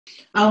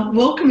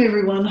Welcome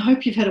everyone. I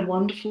hope you've had a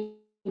wonderful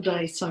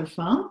day so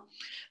far.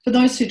 For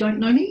those who don't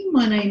know me,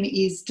 my name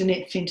is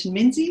Danette Fenton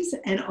Menzies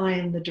and I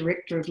am the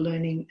Director of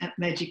Learning at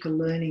Magical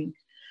Learning.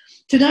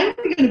 Today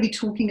we're going to be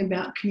talking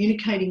about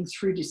communicating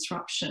through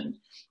disruption.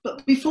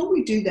 But before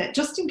we do that,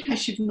 just in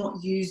case you've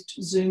not used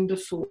Zoom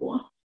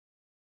before,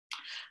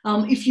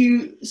 if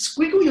you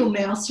squiggle your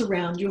mouse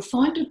around, you'll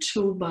find a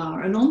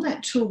toolbar, and on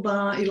that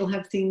toolbar it'll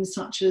have things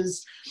such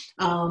as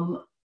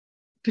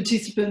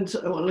participants,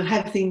 or it'll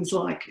have things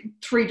like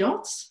 3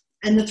 dots,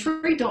 and the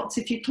 3 dots,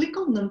 if you click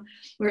on them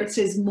where it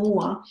says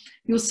more,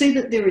 you'll see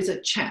that there is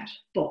a chat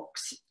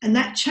box, and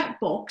that chat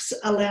box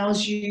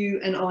allows you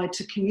and I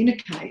to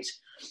communicate.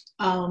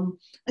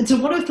 And so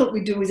what I thought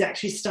we'd do is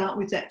actually start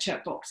with that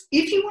chat box.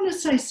 If you want to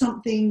say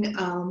something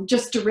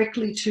just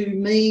directly to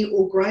me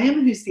or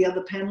Graham, who's the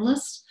other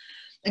panellist,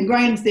 and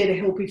Graham's there to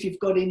help if you've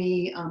got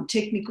any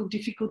technical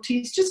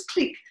difficulties, just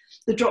click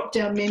the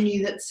drop-down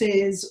menu that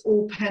says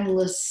all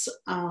panellists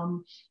or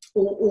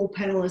all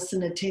panellists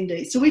and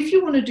attendees. So if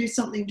you want to do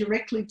something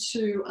directly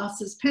to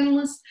us as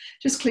panellists,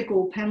 just click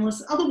all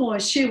panellists.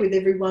 Otherwise, share with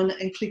everyone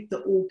and click the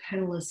all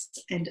panellists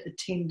and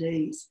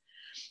attendees.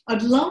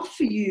 I'd love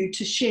for you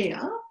to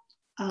share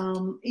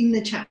in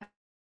the chat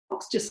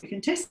box, just so you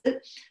can test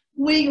it,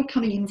 where you're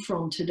coming in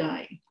from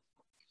today.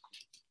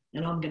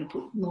 And I'm going to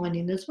put mine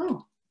in as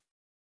well.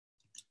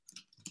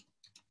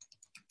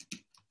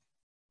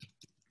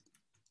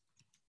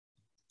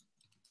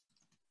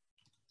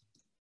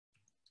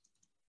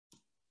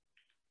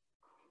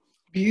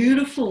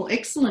 Beautiful,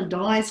 excellent.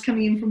 Di's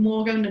coming in from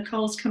Morgan.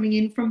 Nicole's coming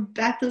in from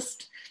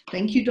Bathurst.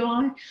 Thank you,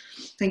 Di.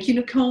 Thank you,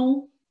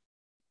 Nicole.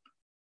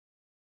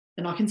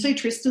 And I can see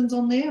Tristan's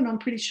on there, and I'm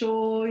pretty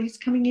sure he's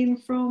coming in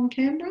from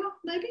Canberra,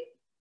 maybe.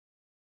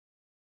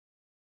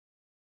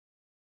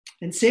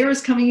 And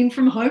Sarah's coming in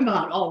from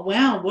Hobart. Oh,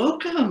 wow,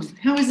 welcome.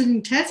 How is it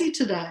in Tassie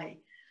today?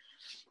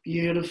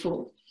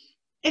 Beautiful.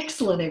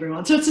 Excellent,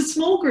 everyone. So it's a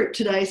small group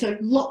today, so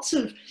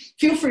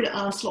feel free to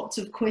ask lots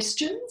of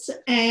questions.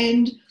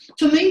 And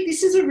for me,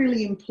 this is a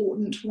really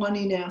important one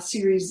in our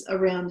series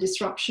around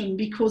disruption,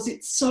 because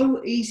it's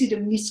so easy to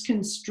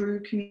misconstrue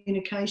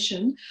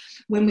communication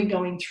when we're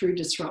going through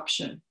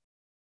disruption.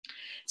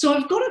 So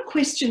I've got a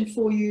question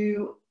for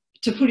you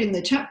to put in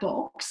the chat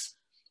box.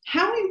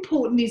 How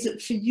important is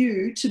it for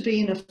you to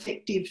be an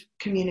effective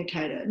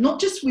communicator, not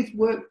just with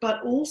work,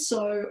 but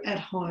also at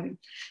home?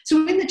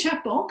 So in the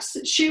chat box,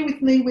 share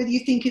with me whether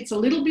you think it's a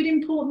little bit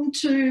important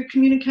to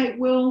communicate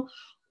well,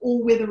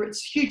 or whether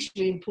it's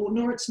hugely important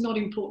or it's not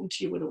important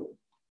to you at all.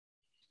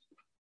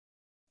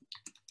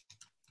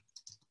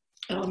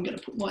 And I'm going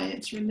to put my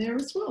answer in there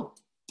as well.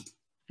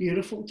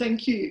 Beautiful.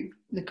 Thank you,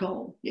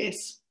 Nicole.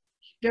 Yes.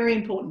 Very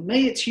important.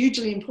 Me, it's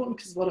hugely important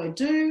because of what I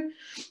do.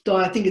 Though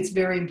I think it's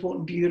very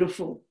important.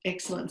 Beautiful.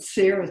 Excellent.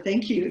 Sarah,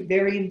 thank you.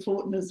 Very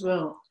important as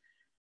well.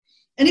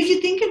 And if you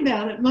think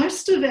about it,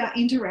 most of our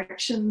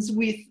interactions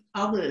with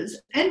others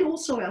and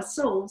also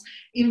ourselves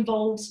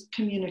involves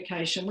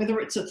communication,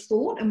 whether it's a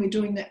thought and we're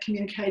doing that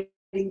communicating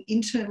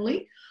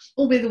internally,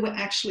 or whether we're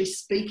actually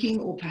speaking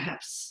or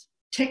perhaps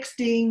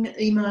texting,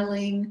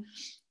 emailing,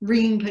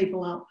 ringing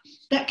people up.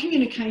 That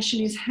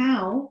communication is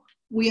how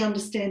we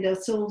understand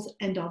ourselves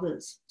and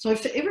others. So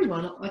for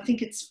everyone, I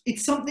think it's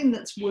something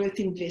that's worth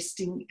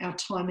investing our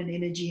time and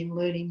energy in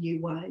learning new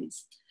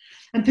ways.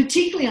 And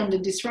particularly under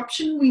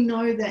disruption, we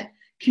know that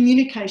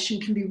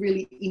communication can be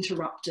really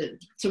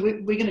interrupted. So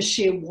we're going to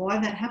share why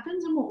that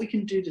happens and what we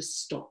can do to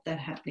stop that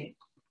happening.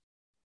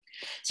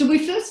 So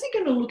we're firstly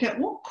going to look at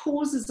what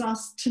causes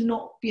us to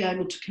not be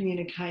able to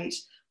communicate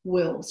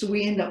well. So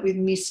we end up with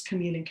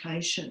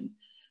miscommunication.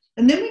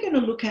 And then we're going to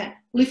look at,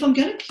 well, if I'm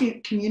going to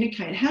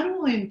communicate, how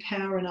do I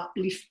empower and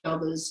uplift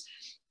others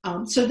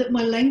so that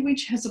my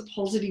language has a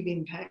positive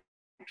impact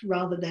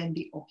rather than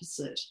the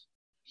opposite?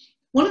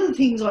 One of the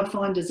things I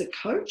find as a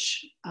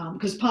coach,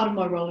 because part of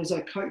my role is I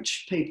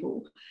coach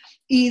people,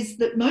 is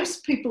that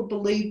most people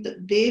believe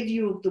that their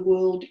view of the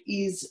world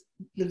is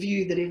the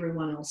view that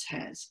everyone else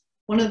has.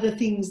 One of the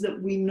things that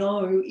we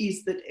know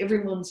is that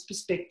everyone's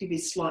perspective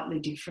is slightly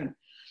different.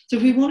 So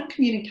if we want to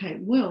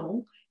communicate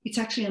well, it's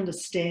actually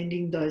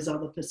understanding those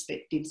other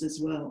perspectives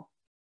as well.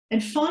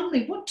 And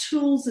finally, what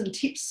tools and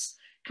tips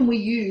can we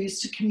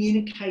use to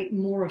communicate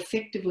more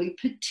effectively,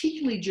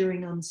 particularly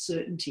during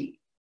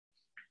uncertainty?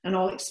 And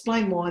I'll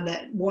explain why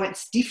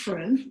it's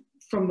different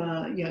from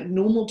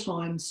normal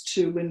times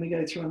to when we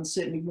go through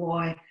uncertainty,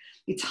 why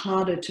it's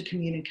harder to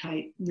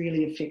communicate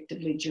really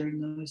effectively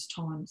during those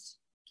times.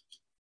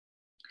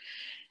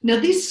 Now,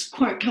 this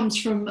quote comes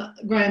from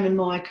Graham and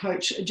my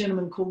coach, a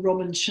gentleman called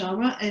Robin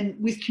Sharma, and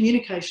with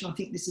communication, I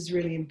think this is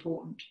really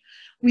important.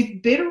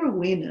 With better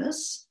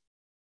awareness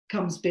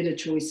comes better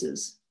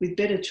choices. With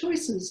better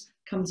choices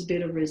comes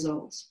better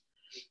results.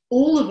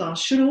 All of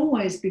us should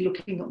always be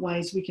looking at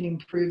ways we can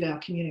improve our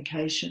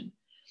communication.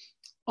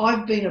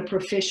 I've been a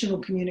professional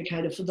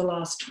communicator for the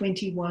last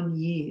 21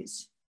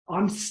 years.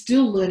 I'm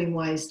still learning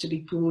ways to be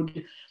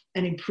good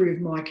and improve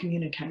my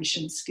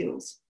communication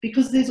skills,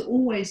 because there's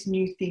always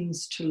new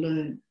things to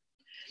learn.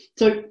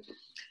 So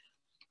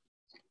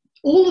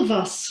all of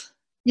us,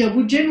 we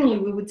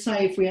would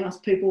say, if we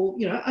ask people,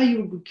 are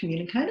you a good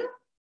communicator?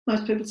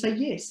 Most people say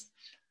yes.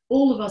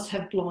 All of us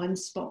have blind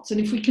spots. And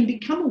if we can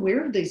become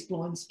aware of these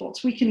blind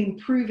spots, we can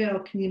improve our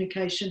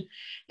communication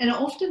and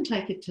often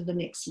take it to the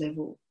next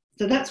level.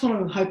 So that's what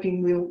I'm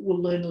hoping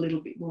we'll learn a little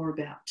bit more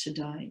about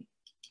today.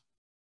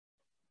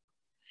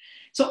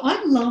 So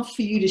I'd love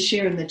for you to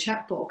share in the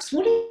chat box,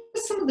 what are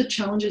some of the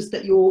challenges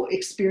that you're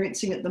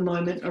experiencing at the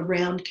moment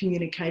around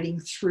communicating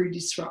through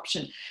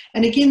disruption?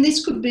 And again,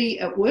 this could be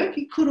at work,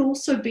 it could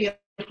also be at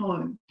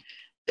home.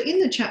 In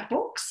the chat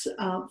box,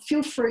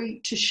 feel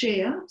free to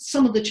share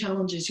some of the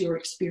challenges you're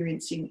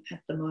experiencing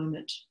at the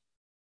moment.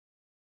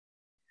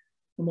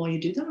 And while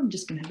you do that, I'm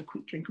just going to have a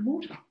quick drink of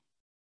water.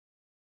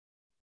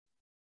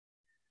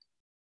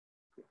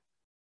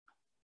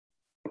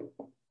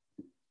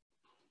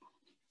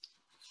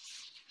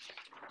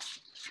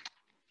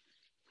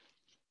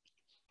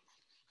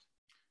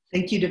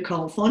 Thank you,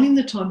 Nicole. Finding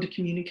the time to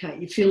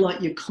communicate. You feel like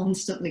you're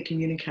constantly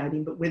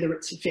communicating, but whether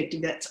it's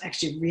effective, that's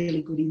actually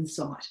really good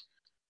insight.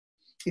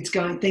 It's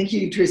going, thank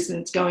you, Tristan.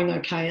 It's going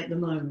okay at the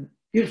moment.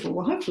 Beautiful.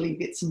 Well, hopefully you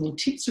get some more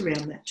tips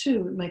around that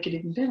too and make it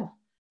even better.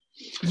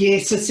 Yeah,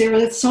 so Sarah,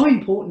 that's so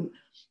important.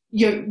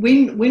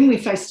 When we're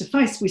face to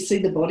face, we see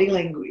the body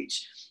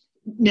language.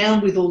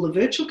 Now with all the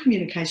virtual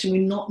communication,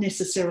 we're not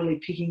necessarily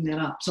picking that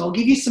up. So I'll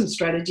give you some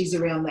strategies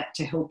around that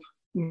to help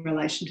in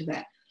relation to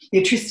that.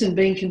 Yeah, Tristan,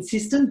 being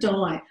consistent. Di,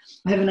 I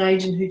have an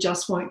agent who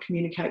just won't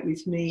communicate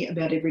with me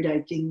about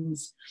everyday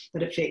things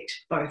that affect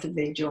both of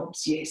their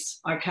jobs. Yes.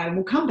 Okay, and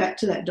we'll come back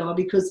to that, Di,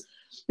 because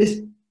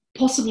there's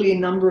possibly a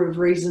number of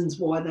reasons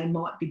why they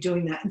might be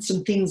doing that and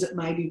some things that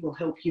maybe will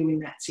help you in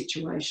that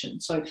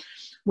situation. So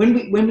when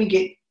we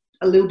get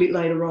a little bit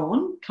later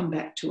on, come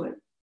back to it.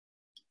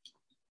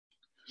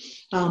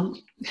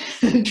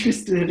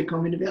 Tristan had a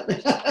comment about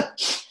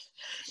that.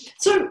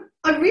 So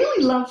I'd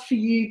really love for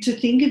you to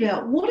think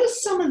about what are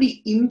some of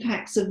the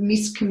impacts of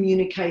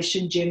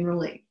miscommunication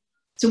generally.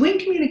 So when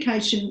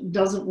communication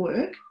doesn't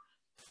work,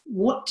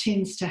 what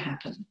tends to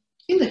happen?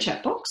 In the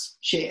chat box,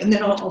 share, and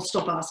then I'll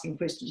stop asking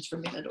questions for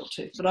a minute or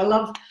two. But I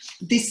love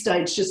this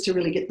stage just to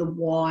really get the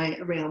why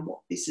around what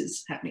this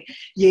is happening.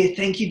 Yeah,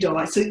 thank you,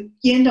 Di. So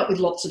you end up with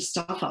lots of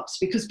stuff-ups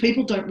because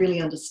people don't really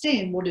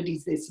understand what it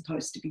is they're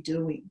supposed to be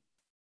doing.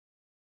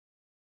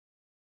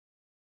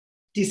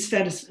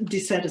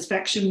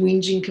 Dissatisfaction,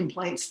 whinging,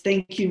 complaints.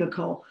 Thank you,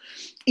 Nicole.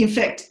 In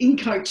fact, in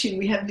coaching,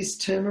 we have this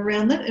term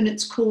around that, and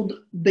it's called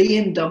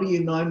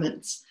BMW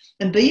moments.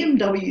 And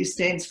BMW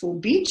stands for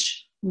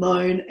bitch,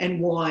 moan, and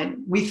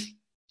whine with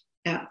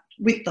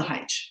the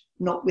H,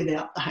 not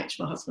without the H.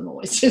 My husband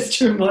always says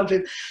to remind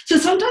people. So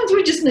sometimes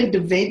we just need to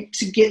vent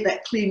to get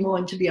that clear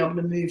mind to be able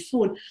to move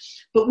forward.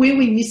 But where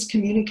we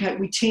miscommunicate,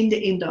 we tend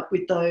to end up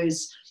with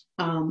those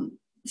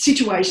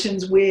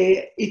situations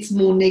where it's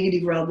more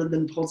negative rather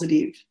than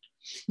positive.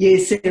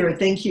 Yes, Sarah,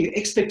 thank you.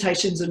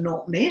 Expectations are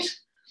not met.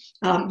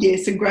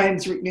 Yes, and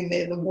Graham's written in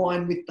there, the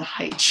wine with the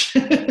H.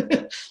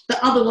 The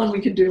other one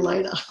we can do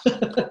later.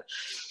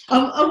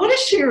 I want to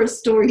share a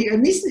story here,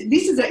 and this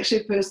is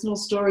actually a personal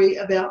story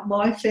about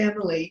my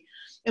family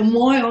and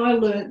why I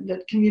learned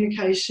that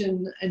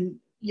communication and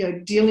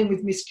dealing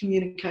with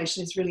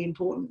miscommunication is really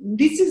important. And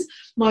this is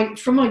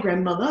from my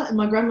grandmother, and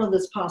my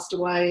grandmother's passed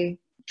away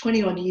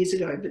 20-odd years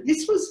ago, but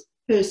this was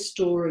her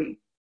story.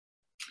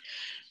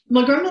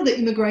 My grandmother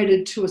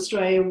immigrated to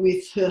Australia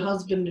with her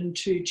husband and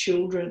 2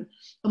 children.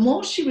 And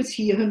while she was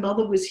here, her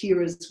mother was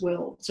here as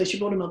well. So she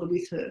brought her mother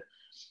with her.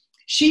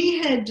 She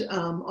had,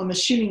 I'm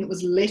assuming it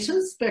was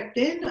letters back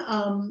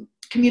then,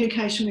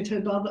 communication with her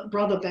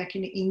brother back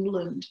in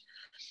England.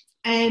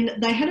 And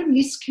they had a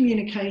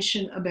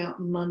miscommunication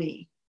about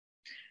money.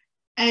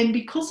 And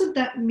because of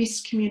that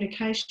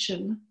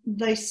miscommunication,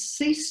 they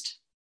ceased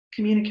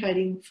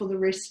communicating for the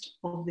rest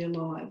of their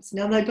lives.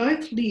 Now, they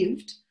both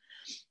lived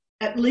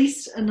at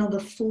least another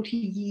 40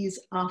 years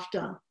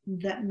after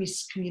that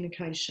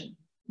miscommunication,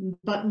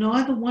 but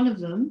neither one of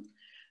them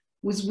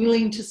was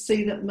willing to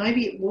see that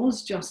maybe it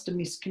was just a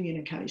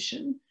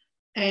miscommunication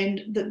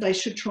and that they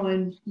should try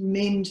and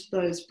mend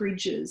those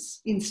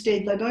bridges.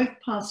 Instead, they both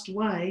passed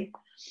away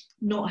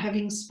not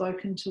having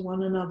spoken to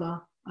one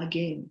another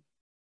again.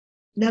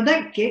 Now,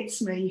 that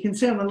gets me. You can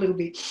see I'm a little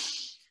bit...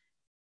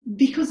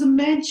 Because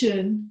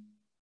imagine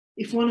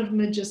if one of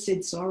them had just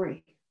said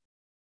sorry,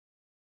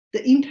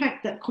 the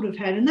impact that could have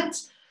had. And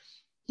that's,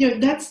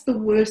 that's the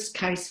worst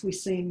case we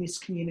see in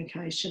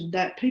miscommunication,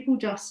 that people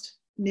just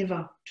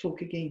never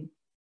talk again.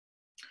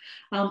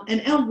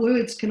 And our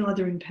words can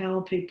either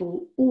empower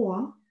people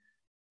or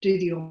do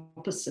the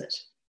opposite.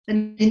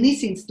 And in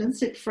this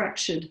instance, it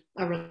fractured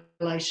a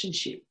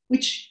relationship,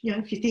 which,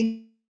 if you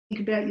think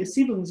about your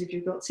siblings, if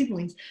you've got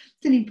siblings,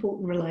 it's an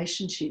important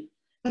relationship.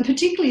 And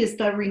particularly as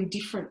they were in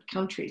different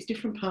countries,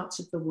 different parts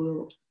of the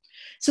world.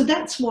 So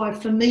that's why,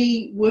 for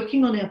me,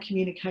 working on our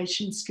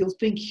communication skills,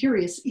 being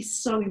curious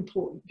is so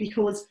important,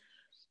 because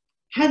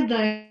had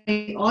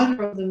they,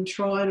 either of them,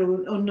 tried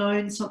or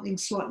known something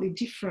slightly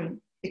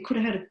different, it could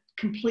have had a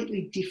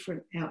completely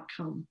different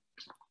outcome.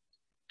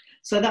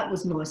 So that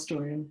was my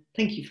story, and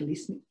thank you for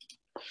listening.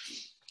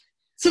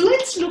 So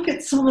let's look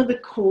at some of the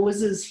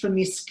causes for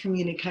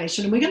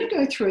miscommunication. And we're going to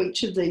go through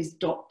each of these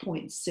dot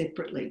points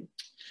separately.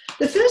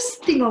 The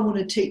first thing I want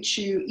to teach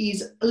you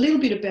is a little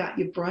bit about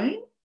your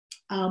brain,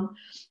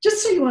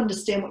 just so you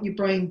understand what your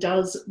brain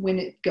does when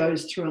it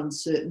goes through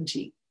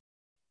uncertainty.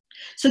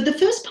 So the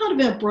first part of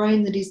our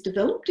brain that is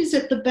developed is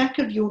at the back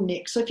of your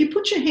neck. So if you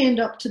put your hand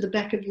up to the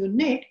back of your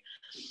neck,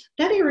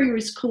 that area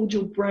is called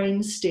your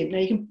brain stem. Now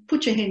you can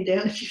put your hand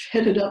down if you've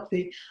had it up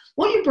there.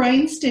 What your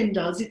brain stem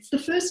does, it's the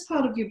first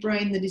part of your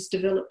brain that is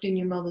developed in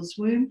your mother's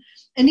womb,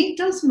 and it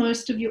does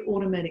most of your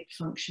automatic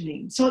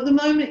functioning. So at the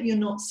moment you're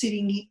not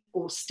sitting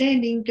or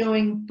standing,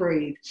 going,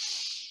 breathe.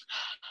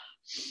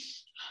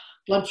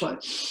 Blood flow,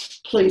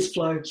 please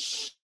flow.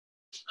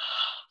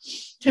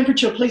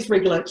 Temperature, please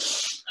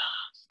regulate.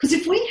 Because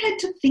if we had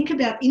to think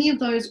about any of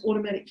those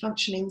automatic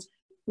functionings,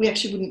 we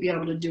actually wouldn't be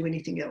able to do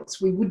anything else.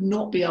 We would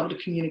not be able to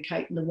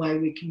communicate in the way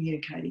we're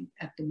communicating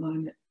at the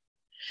moment.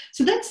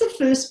 So that's the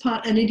first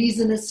part, and it is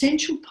an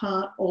essential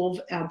part of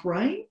our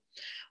brain.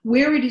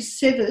 Where it is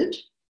severed,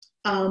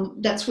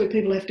 that's where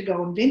people have to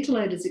go on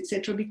ventilators,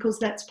 etc., because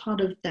that's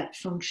part of that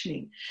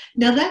functioning.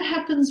 Now that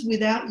happens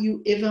without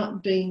you ever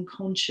being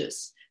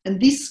conscious, and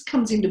this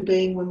comes into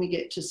being when we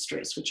get to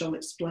stress, which I'll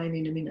explain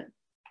in a minute.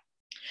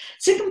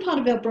 Second part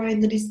of our brain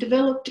that is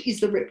developed is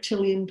the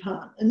reptilian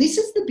part. And this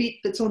is the bit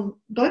that's on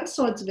both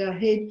sides of our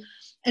head,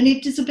 and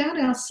it is about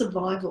our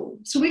survival.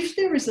 So if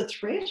there is a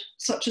threat,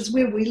 such as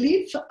where we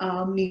live,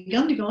 near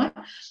Gundagai,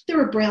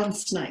 there are brown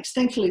snakes.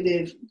 Thankfully,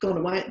 they've gone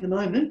away at the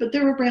moment, but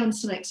there are brown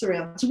snakes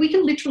around. So we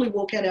can literally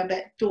walk out our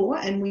back door,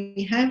 and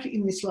we have,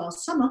 in this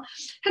last summer,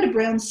 had a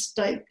brown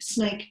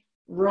snake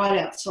right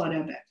outside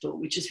our back door,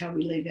 which is how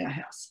we leave our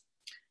house.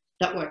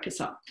 That woke us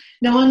up.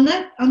 Now,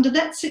 under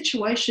that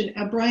situation,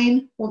 our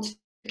brain wants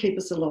to keep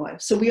us alive.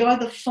 So we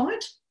either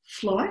fight,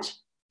 flight,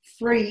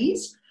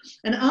 freeze,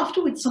 and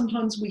afterwards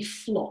sometimes we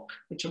flock,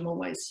 which I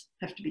always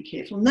have to be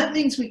careful. And that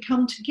means we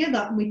come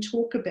together and we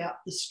talk about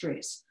the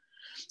stress.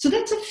 So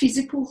that's a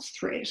physical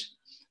threat.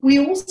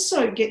 We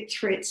also get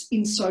threats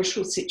in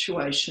social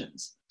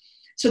situations.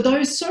 So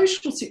those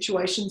social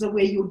situations are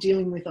where you're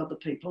dealing with other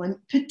people. And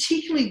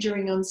particularly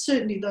during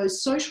uncertainty,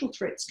 those social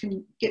threats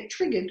can get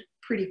triggered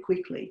pretty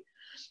quickly.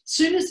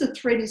 Soon as the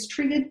threat is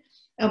triggered,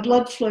 our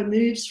blood flow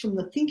moves from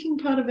the thinking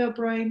part of our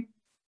brain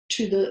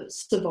to the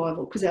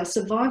survival, because our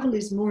survival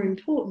is more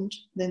important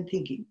than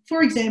thinking.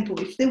 For example,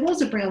 if there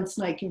was a brown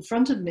snake in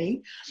front of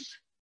me,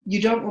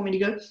 you don't want me to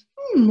go,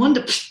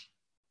 wonder,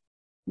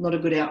 not a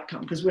good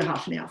outcome because we're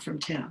half an hour from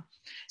town.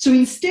 So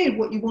instead,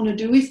 what you want to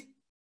do is,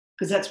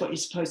 because that's what you're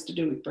supposed to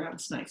do with brown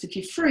snakes, if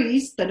you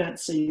freeze, they don't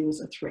see you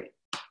as a threat.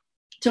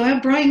 So our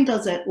brain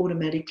does that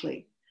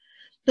automatically.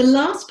 The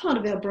last part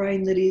of our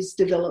brain that is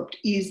developed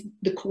is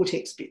the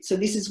cortex bit. So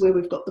this is where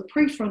we've got the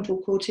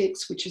prefrontal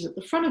cortex, which is at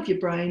the front of your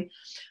brain,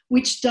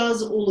 which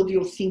does all of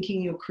your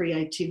thinking, your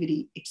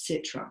creativity,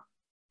 etc.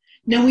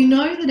 Now we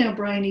know that our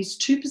brain is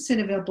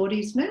 2% of our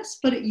body's mass,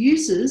 but it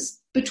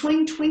uses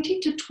between 20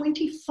 to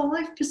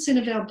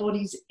 25% of our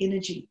body's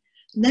energy.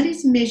 And that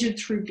is measured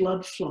through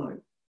blood flow.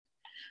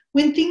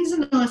 When things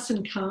are nice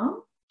and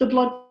calm, the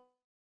blood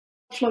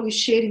flow is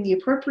shared in the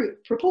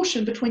appropriate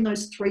proportion between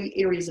those three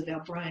areas of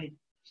our brain.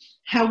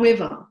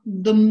 However,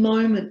 the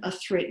moment a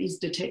threat is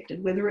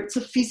detected, whether it's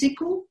a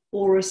physical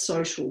or a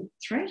social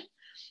threat,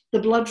 the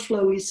blood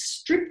flow is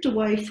stripped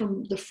away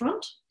from the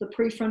front, the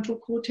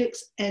prefrontal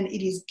cortex, and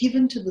it is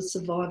given to the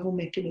survival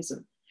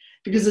mechanism.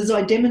 Because as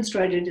I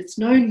demonstrated, it's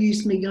no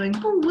use me going,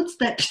 oh, what's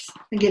that,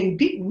 and getting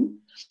bitten.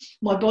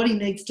 My body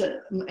needs to,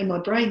 and my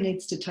brain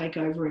needs to take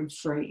over and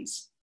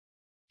freeze.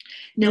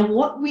 Now,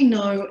 what we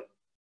know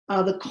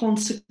are the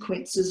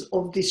consequences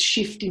of this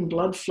shift in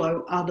blood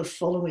flow are the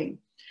following.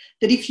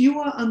 That if you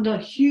are under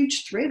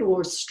huge threat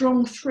or a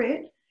strong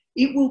threat,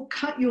 it will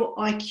cut your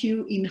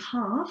IQ in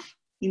half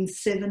in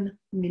 7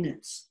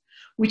 minutes,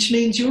 which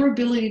means your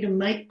ability to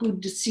make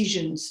good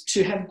decisions,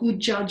 to have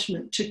good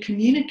judgment, to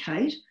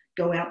communicate,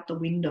 go out the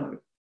window.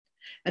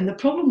 And the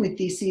problem with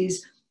this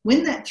is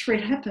when that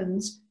threat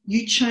happens,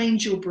 you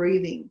change your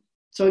breathing.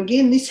 So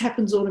again, this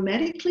happens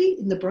automatically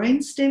in the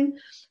brainstem.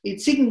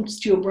 It signals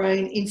to your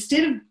brain,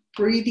 instead of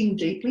breathing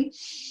deeply,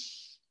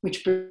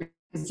 which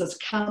brings us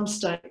calm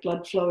state,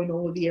 blood flow in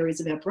all of the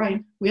areas of our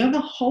brain, we either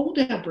hold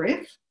our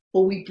breath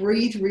or we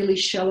breathe really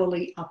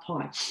shallowly up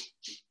high.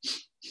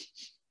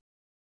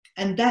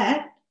 And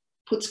that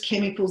puts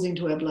chemicals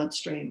into our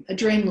bloodstream,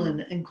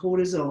 adrenaline and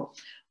cortisol,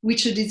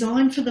 which are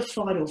designed for the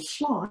fight or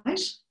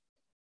flight,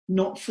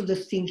 not for the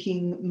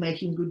thinking,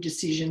 making good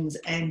decisions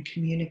and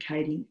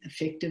communicating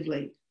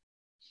effectively.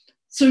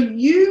 So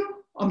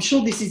I'm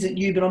sure this isn't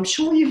you, but I'm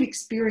sure you've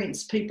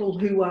experienced people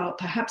who are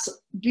perhaps a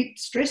bit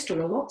stressed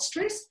or a lot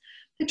stressed.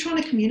 They're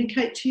trying to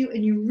communicate to you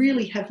and you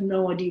really have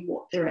no idea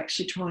what they're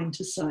actually trying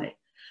to say.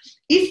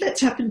 If that's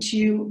happened to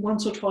you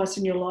once or twice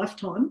in your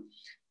lifetime,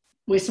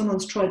 where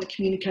someone's tried to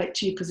communicate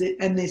to you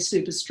and they're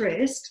super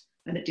stressed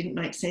and it didn't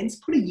make sense,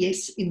 put a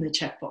yes in the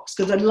chat box,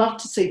 because I'd love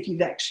to see if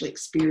you've actually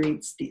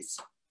experienced this.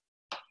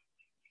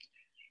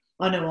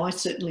 I know I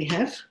certainly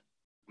have.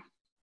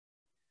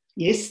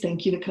 Yes,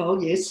 thank you,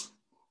 Nicole. Yes.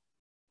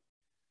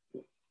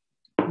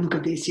 Look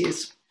at this,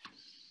 yes.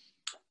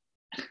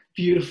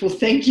 Beautiful.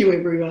 Thank you,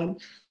 everyone.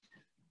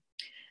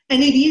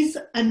 And it is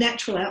a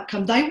natural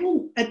outcome. They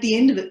will, at the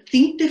end of it,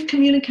 think they've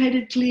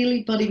communicated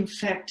clearly, but in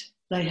fact,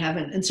 they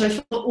haven't. And so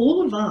for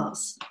all of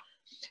us,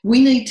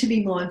 we need to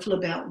be mindful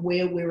about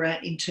where we're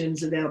at in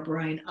terms of our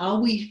brain. Are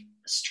we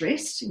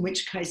stressed? In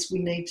which case we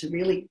need to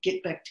really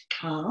get back to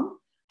calm,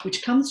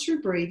 which comes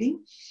through breathing.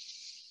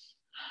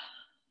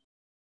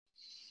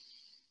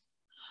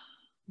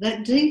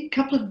 That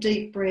couple of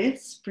deep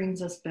breaths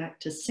brings us back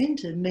to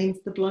centre, means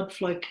the blood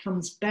flow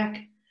comes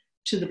back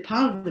to the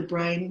part of the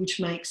brain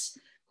which makes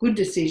good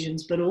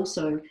decisions, but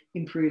also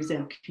improves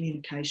our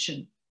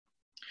communication.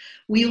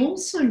 We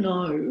also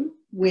know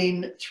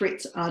when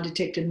threats are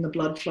detected and the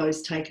blood flow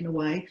is taken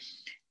away,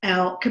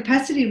 our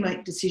capacity to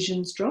make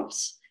decisions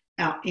drops,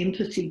 our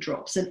empathy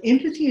drops. And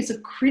empathy is a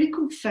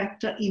critical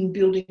factor in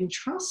building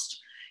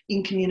trust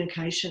in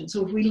communication.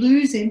 So if we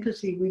lose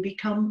empathy, we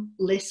become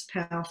less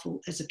powerful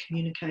as a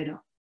communicator.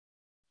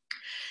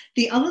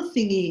 The other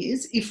thing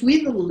is, if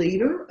we're the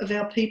leader of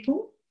our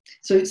people,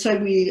 so say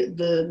we're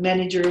the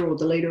manager or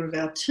the leader of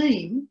our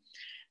team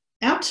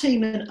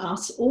and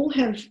us all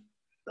have,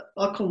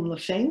 I call them the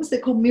fangs, they're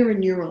called mirror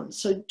neurons.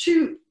 So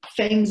two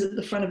fangs at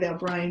the front of our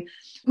brain,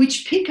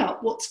 which pick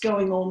up what's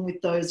going on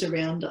with those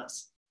around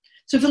us.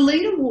 So if a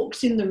leader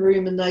walks in the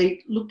room and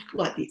they look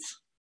like this,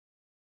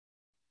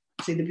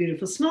 see the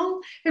beautiful smile,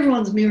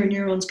 everyone's mirror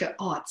neurons go,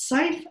 oh, it's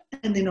safe,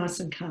 and they're nice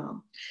and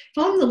calm.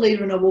 If I'm the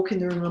leader and I walk in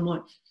the room and I'm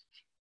like,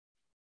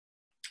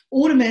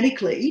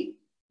 automatically,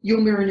 your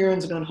mirror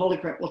neurons are going, holy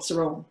crap, what's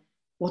wrong?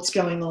 What's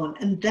going on?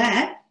 And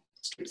that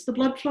strips the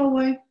blood flow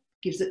away,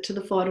 gives it to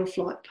the fight or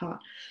flight part.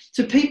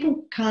 So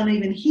people can't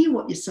even hear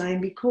what you're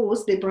saying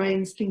because their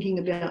brain's thinking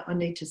about, I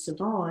need to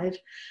survive,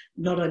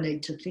 not I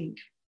need to think.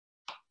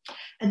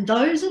 And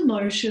those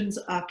emotions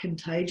are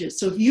contagious.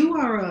 So if you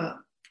are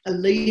a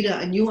leader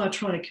and you are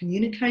trying to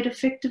communicate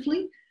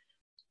effectively,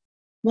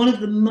 one of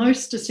the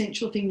most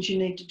essential things you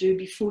need to do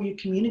before you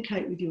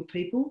communicate with your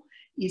people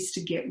is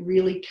to get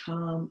really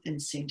calm and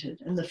centered.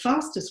 And the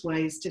fastest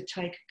way is to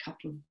take a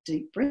couple of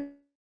deep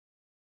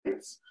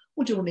breaths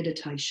or do a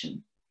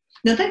meditation.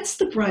 Now that's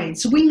the brain.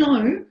 So we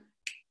know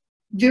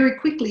very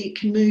quickly it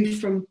can move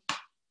from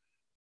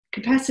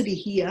capacity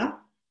here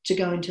to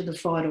go into the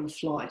fight or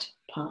flight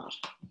part.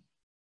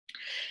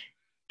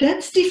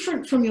 That's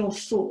different from your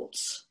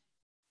thoughts.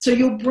 So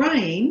your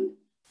brain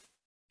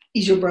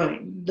is your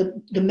brain,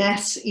 the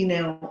mass in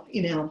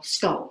our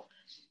skull.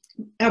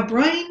 Our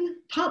brain,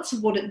 parts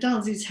of what it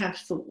does is have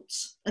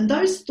thoughts. And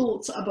those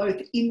thoughts are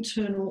both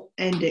internal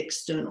and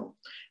external.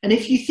 And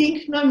if you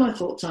think, no, my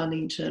thoughts aren't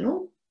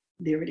internal,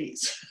 there it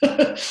is.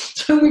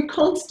 So we're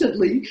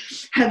constantly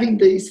having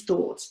these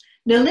thoughts.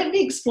 Now let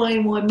me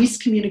explain why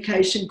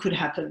miscommunication could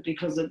happen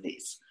because of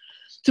this.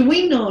 So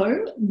we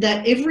know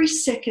that every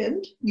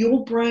second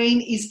your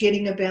brain is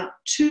getting about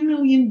 2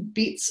 million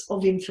bits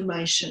of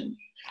information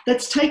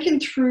that's taken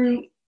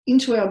through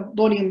into our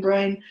body and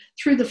brain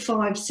through the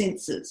 5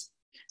 senses.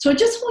 So I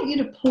just want you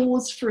to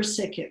pause for a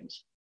second.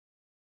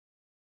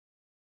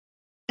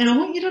 And I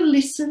want you to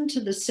listen to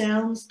the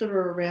sounds that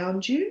are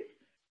around you.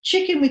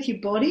 Check in with your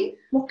body.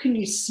 What can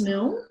you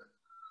smell?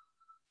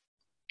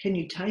 Can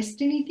you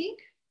taste anything?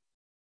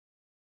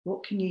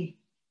 What can you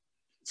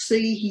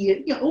see, hear?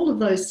 You know, all of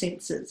those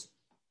senses.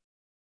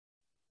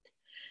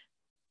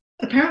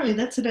 Apparently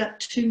that's about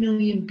 2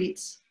 million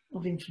bits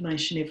of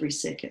information every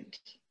second.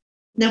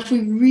 Now, if we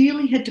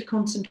really had to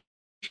concentrate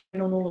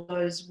on all of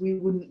those, we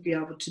wouldn't be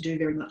able to do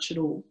very much at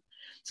all.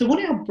 So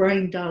what our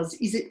brain does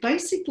is it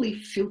basically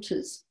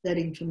filters that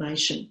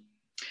information.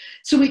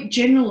 So it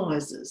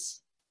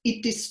generalizes,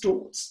 it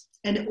distorts,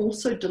 and it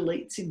also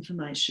deletes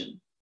information.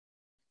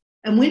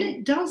 And when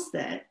it does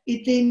that,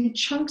 it then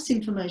chunks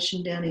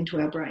information down into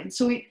our brain.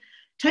 So it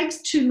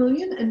takes 2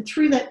 million, and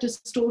through that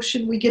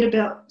distortion, we get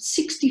about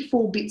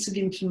 64 bits of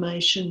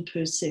information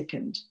per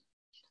second.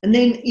 And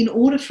then in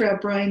order for our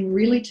brain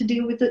really to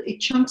deal with it, it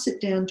chunks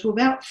it down to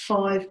about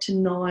 5 to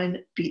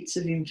 9 bits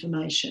of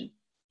information.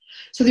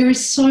 So there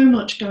is so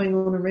much going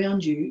on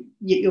around you,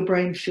 yet your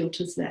brain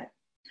filters that.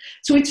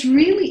 So it's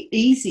really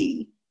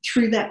easy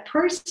through that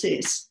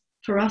process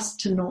for us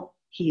to not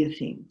hear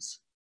things,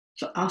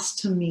 for us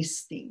to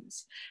miss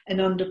things. And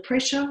under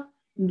pressure,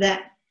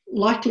 that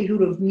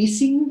likelihood of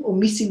missing or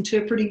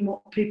misinterpreting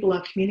what people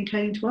are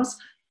communicating to us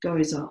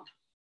goes up.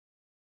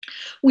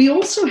 We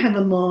also have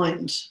a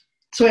mind.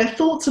 So our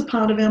thoughts are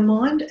part of our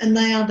mind, and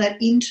they are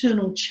that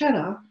internal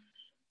chatter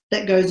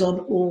that goes on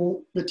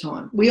all the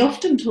time. We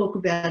often talk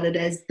about it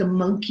as the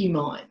monkey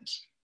mind.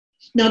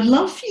 Now, I'd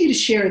love for you to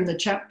share in the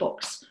chat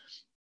box.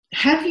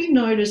 Have you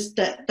noticed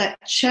that that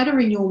chatter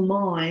in your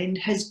mind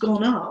has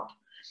gone up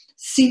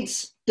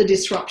since the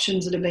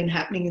disruptions that have been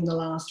happening in the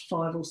last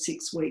 5 or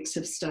 6 weeks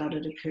have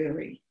started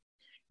occurring?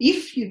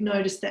 If you've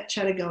noticed that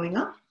chatter going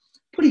up,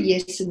 put a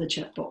yes in the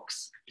chat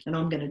box and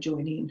I'm going to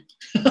join in.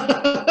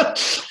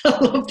 I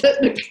love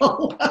that,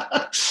 Nicole.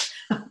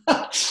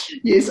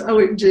 Yes,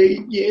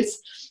 OMG, yes,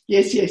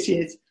 yes, yes,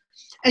 yes.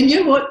 And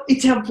you know what?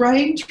 It's our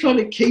brain trying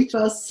to keep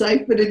us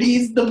safe, but it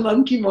is the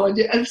monkey mind.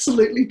 You're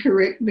absolutely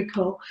correct,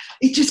 Nicole.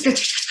 It just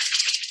goes,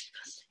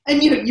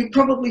 and you know, you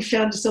probably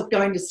found yourself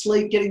going to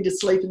sleep, getting to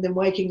sleep, and then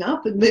waking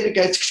up, and then it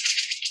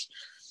goes.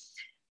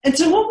 And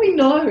so what we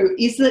know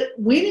is that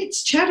when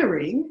it's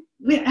chattering,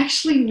 we're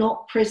actually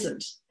not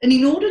present. And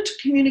in order to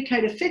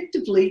communicate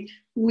effectively,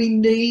 we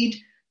need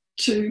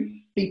to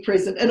be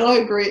present. And I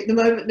agree, at the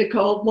moment,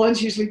 Nicole,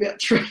 mine's usually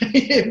about 3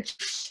 a.m.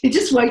 It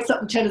just wakes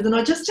up and chatters, and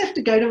I just have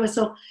to go to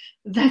myself,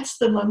 that's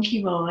the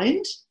monkey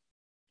mind.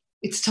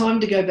 It's time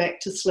to go back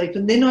to sleep.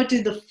 And then I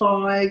do the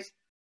 5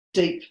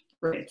 deep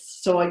breaths.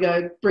 So I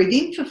go, breathe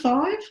in for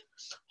 5,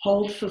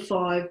 hold for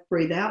 5,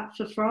 breathe out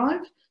for 5.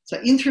 So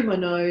in through my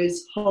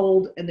nose,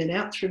 hold, and then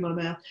out through my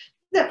mouth.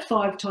 That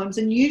 5 times,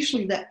 and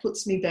usually that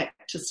puts me back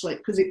to sleep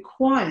because it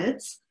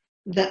quiets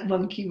that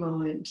monkey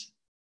mind.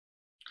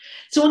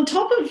 So on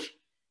top of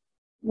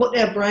what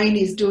our brain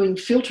is doing,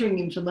 filtering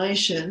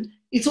information,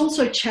 it's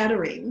also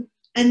chattering.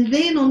 And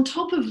then on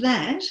top of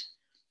that,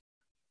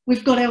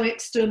 we've got our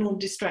external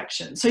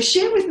distractions. So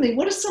share with me,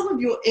 what are some of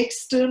your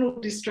external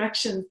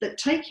distractions that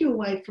take you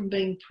away from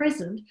being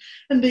present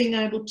and being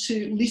able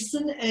to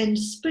listen and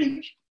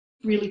speak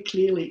really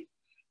clearly?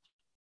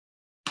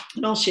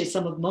 And I'll share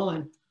some of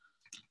mine.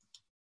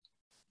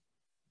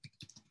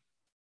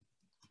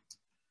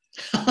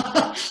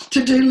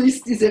 To-do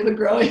list is ever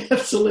growing,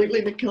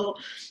 absolutely, Nicole.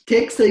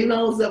 Text,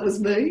 emails, that was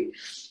me.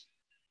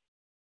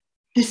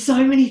 There's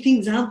so many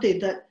things out there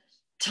that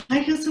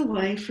take us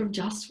away from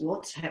just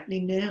what's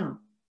happening now.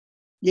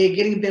 Yeah,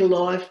 getting a better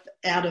life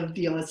out of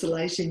the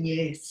isolation,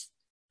 yes.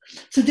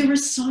 So there are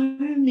so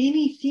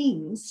many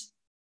things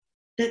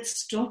that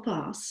stop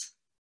us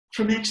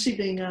from actually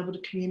being able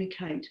to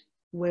communicate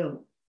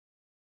well.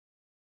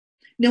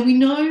 Now, we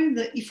know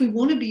that if we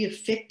want to be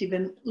effective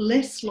and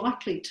less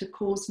likely to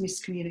cause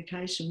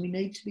miscommunication, we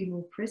need to be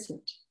more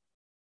present.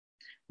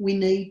 We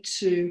need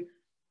to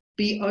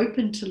be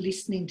open to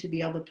listening to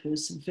the other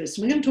person first.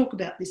 And we're going to talk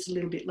about this a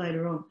little bit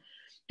later on.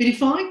 But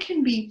if I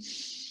can be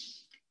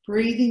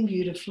breathing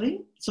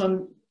beautifully, so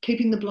I'm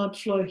keeping the blood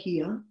flow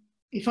here,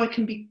 if I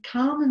can be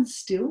calm and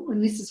still,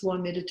 and this is why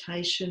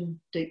meditation,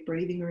 deep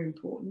breathing are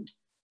important,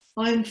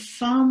 I'm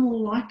far more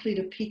likely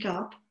to pick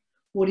up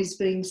what is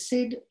being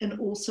said and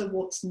also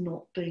what's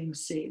not being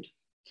said.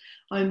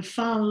 I'm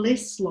far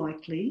less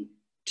likely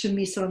to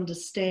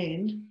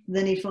misunderstand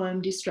than if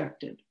I'm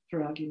distracted,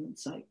 for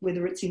argument's sake,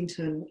 whether it's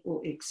internal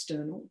or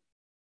external.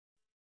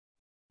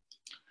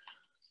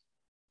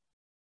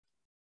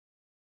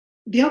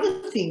 The other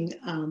thing,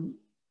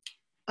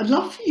 I'd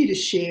love for you to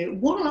share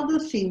what other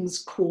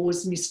things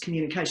cause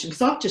miscommunication,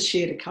 because I've just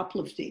shared a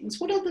couple of things.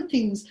 What other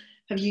things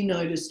have you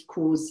noticed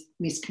cause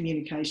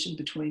miscommunication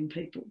between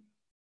people?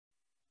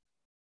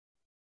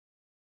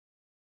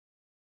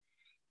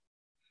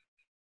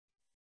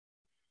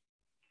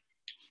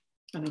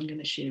 And I'm going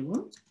to share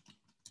one.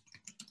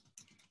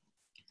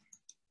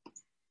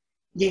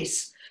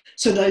 Yes.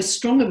 So those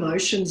strong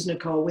emotions,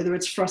 Nicole, whether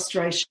it's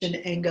frustration,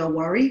 anger,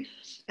 worry,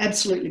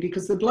 absolutely,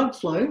 because the blood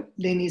flow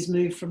then is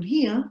moved from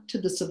here to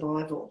the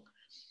survival.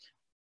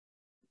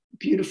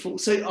 Beautiful.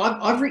 So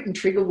I've written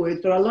trigger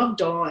words, but I love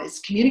Di's,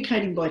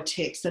 communicating by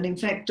text. And in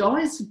fact,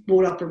 Di's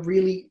brought up a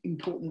really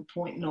important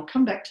point, and I'll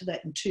come back to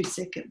that in 2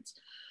 seconds,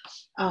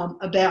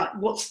 about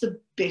what's the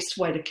best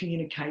way to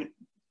communicate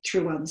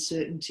through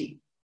uncertainty.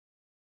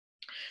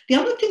 The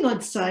other thing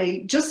I'd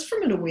say, just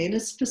from an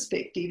awareness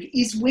perspective,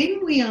 is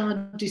when we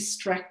are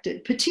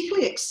distracted,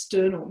 particularly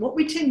external, what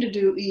we tend to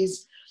do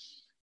is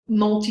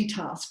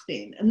multitask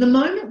then. And the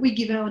moment we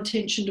give our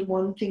attention to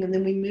one thing and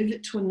then we move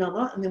it to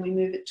another and then we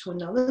move it to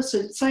another.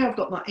 So say I've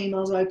got my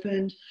emails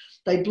opened,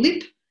 they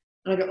blip,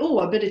 and I go, oh,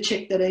 I better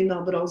check that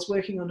email, but I was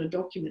working on a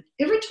document.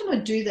 Every time I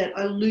do that,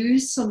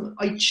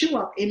 I chew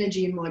up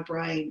energy in my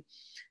brain.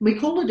 We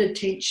call it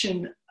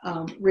attention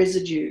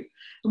residue.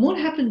 And what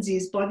happens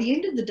is, by the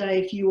end of the day,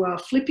 if you are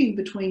flipping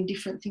between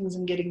different things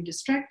and getting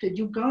distracted,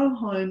 you'll go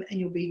home and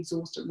you'll be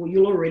exhausted. Well,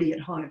 you're already at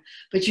home,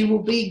 but you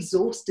will be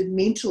exhausted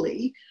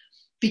mentally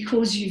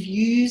because you've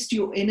used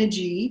your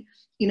energy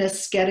in a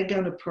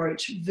scattergun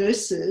approach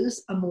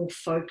versus a more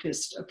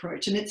focused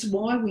approach. And it's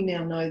why we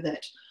now know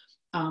that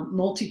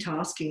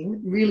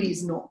multitasking really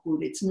is not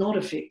good. It's not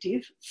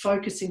effective.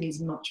 Focusing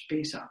is much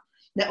better.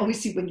 Now,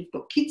 obviously, when you've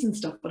got kids and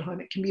stuff at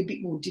home, it can be a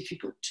bit more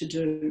difficult to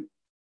do.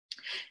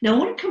 Now, I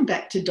want to come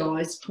back to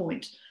Di's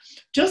point,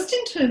 just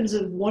in terms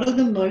of what are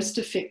the most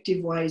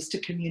effective ways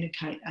to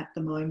communicate at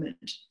the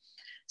moment.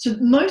 So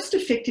most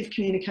effective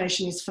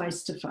communication is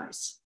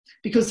face-to-face,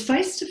 because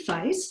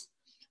face-to-face,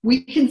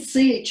 we can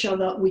see each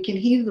other, we can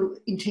hear the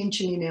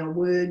intention in our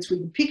words, we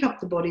can pick up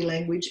the body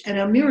language, and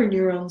our mirror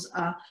neurons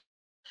are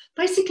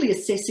basically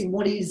assessing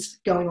what is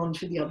going on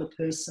for the other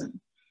person.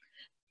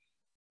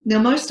 Now,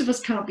 most of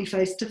us can't be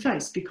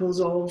face-to-face because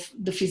of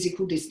the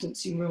physical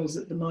distancing rules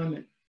at the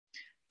moment.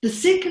 The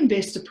second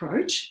best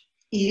approach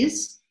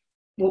is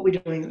what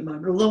we're doing at the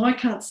moment, although I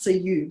can't see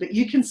you, but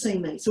you can see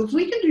me. So if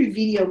we can do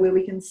video where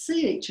we can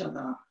see each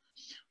other,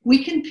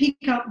 we can pick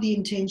up the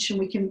intention,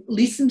 we can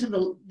listen to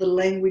the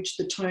language,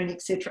 the tone,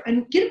 etc.,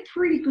 and get a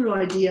pretty good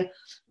idea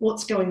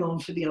what's going on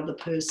for the other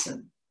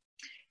person.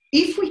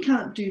 If we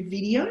can't do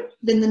video,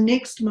 then the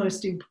next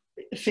most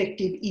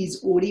effective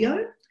is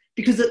audio,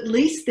 because at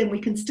least then we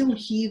can still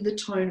hear the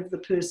tone of the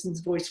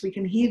person's voice, we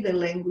can hear their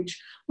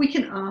language, we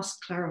can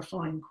ask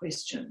clarifying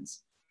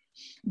questions.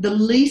 The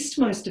least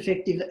most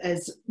effective,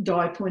 as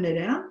Di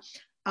pointed out,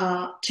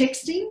 are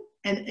texting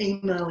and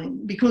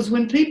emailing, because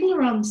when people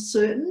are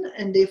uncertain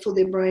and therefore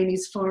their brain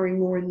is firing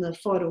more in the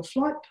fight or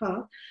flight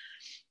part,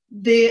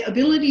 their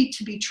ability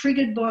to be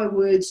triggered by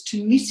words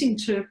to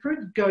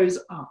misinterpret goes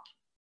up.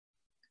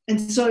 And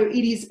so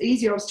it is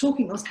easier. I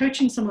was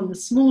coaching someone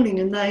this morning,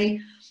 and they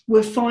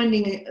were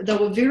finding they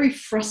were very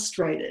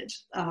frustrated.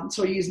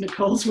 So I use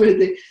Nicole's word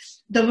there.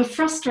 They were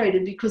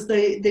frustrated because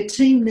their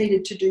team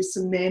needed to do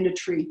some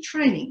mandatory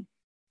training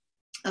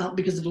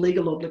because of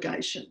legal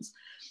obligations.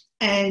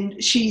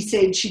 And she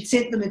said she'd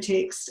sent them a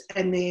text,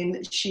 and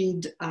then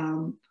she'd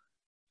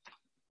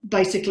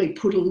basically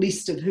put a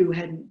list of who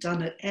hadn't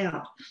done it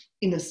out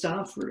in the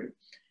staff room.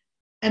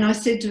 And I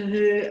said to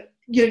her,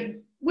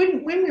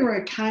 when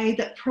we're okay,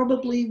 that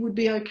probably would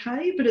be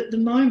okay. But at the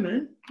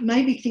moment,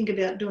 maybe think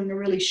about doing a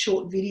really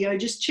short video,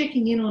 just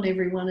checking in on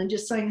everyone and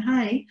just saying,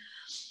 hey,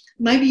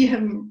 maybe you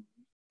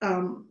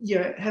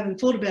haven't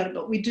thought about it,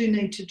 but we do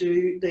need to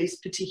do these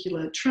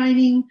particular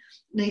training,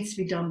 needs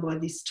to be done by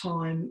this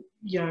time.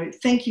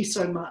 Thank you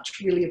so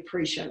much. Really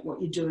appreciate what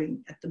you're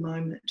doing at the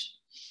moment.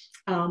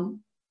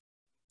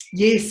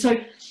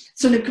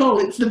 So Nicole,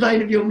 it's the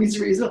vein of your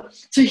misery as well.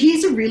 So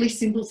here's a really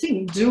simple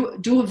thing.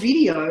 Do a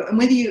video, and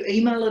whether you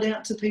email it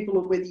out to people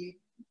or whether you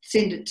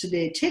send it to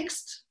their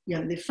text,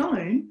 their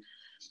phone,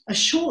 a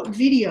short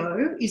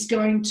video is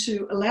going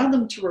to allow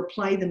them to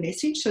replay the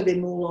message, so they're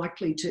more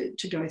likely to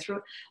go through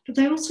it. But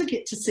they also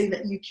get to see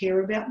that you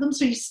care about them.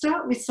 So you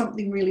start with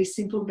something really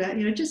simple about,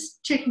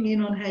 just checking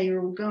in on how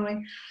you're all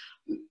going.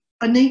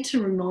 I need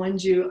to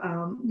remind you,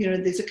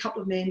 there's a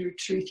couple of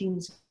mandatory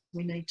things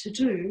we need to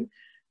do.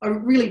 I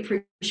really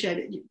appreciate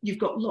it. You've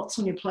got lots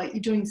on your plate.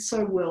 You're doing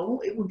so well.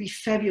 It would be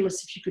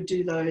fabulous if you could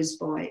do those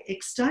by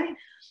X date.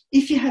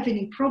 If you have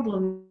any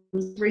problems,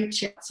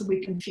 reach out so we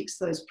can fix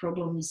those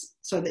problems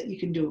so that you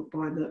can do it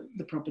by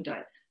the proper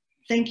date.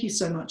 Thank you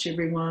so much,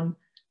 everyone.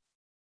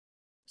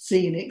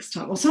 See you next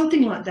time, or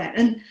something like that.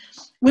 And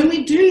when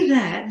we do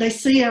that, they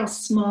see our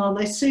smile,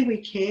 they see we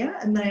care,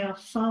 and they are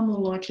far more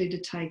likely to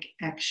take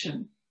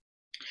action.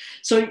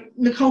 So,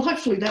 Nicole,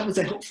 hopefully that was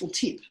a helpful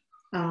tip.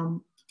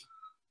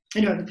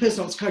 The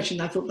person I was coaching,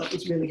 they thought that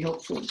was really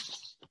helpful.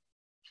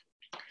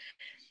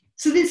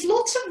 So there's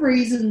lots of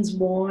reasons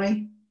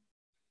why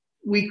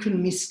we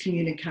can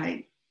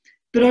miscommunicate.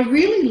 But I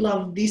really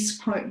love this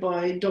quote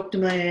by Dr.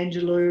 Maya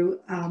Angelou.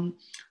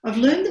 I've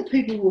learned that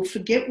people will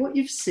forget what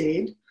you've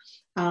said,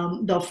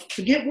 they'll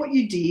forget what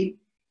you did,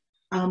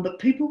 but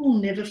people will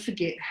never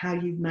forget how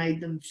you've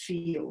made them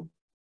feel.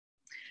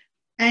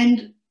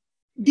 And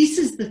this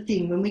is the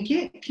thing, when we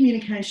get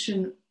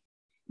communication,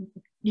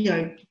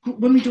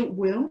 when we do it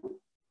well,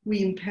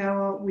 we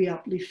empower, we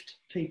uplift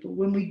people.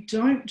 When we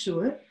don't do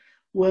it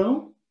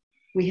well,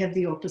 we have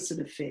the opposite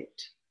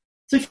effect.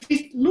 So if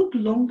we look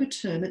longer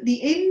term, at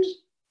the end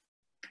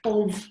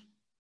of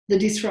the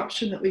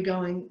disruption that we're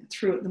going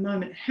through at the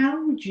moment,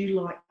 how would you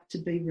like to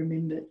be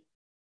remembered?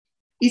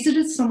 Is it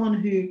as someone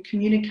who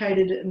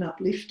communicated and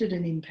uplifted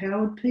and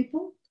empowered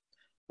people?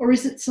 Or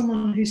is it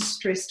someone who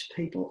stressed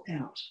people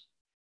out?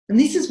 And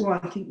this is why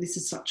I think this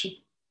is such an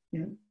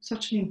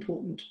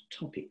important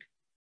topic.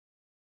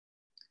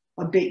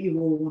 I bet you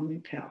all want to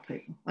empower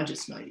people. I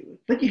just know you would.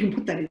 But you can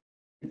put that in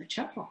the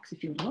chat box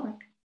if you like.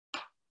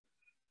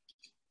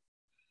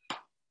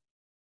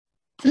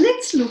 So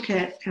let's look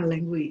at our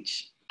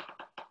language.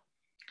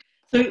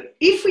 So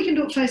if we can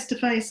do it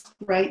face-to-face,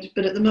 great,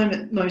 but at the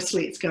moment,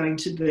 mostly it's going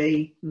to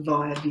be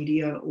via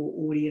video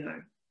or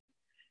audio.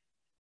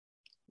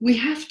 We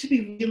have to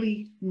be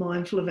really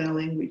mindful of our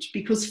language,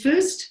 because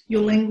first,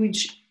 your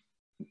language,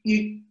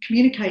 you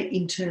communicate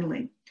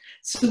internally.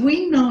 So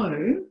we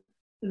know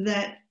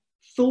that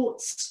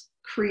thoughts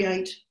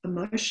create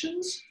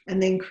emotions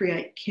and then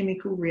create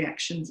chemical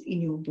reactions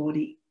in your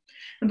body.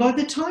 And by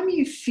the time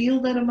you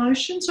feel that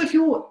emotion, so if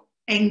you're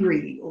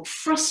angry or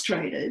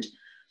frustrated,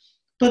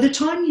 by the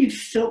time you've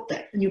felt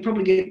that, and you'll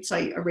probably get,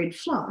 say, a red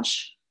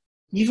flush,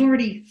 you've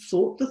already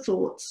thought the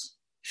thoughts,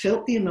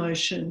 felt the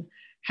emotion,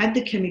 had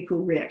the chemical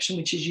reaction,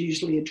 which is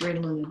usually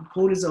adrenaline and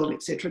cortisol,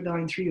 etc.,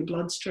 going through your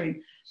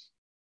bloodstream.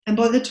 And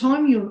by the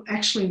time you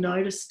actually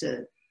noticed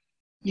it,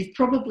 you've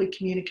probably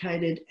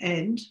communicated,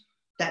 and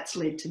that's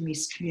led to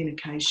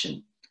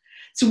miscommunication.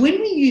 So when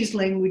we use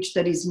language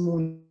that is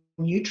more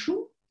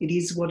neutral, it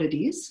is what it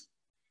is.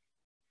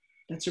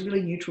 That's a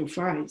really neutral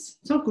phrase.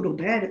 It's not good or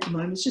bad at the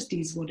moment, it just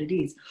is what it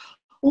is.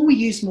 Or we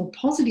use more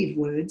positive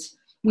words,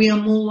 we are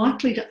more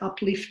likely to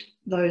uplift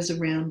those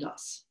around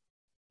us.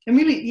 And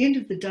really, at the end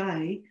of the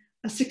day,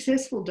 a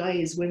successful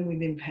day is when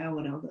we've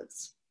empowered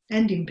others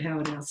and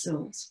empowered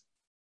ourselves.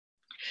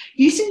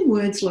 Using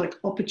words like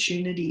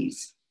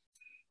opportunities,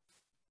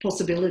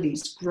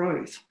 possibilities,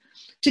 growth,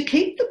 to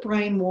keep the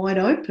brain wide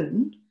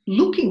open,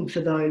 looking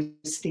for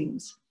those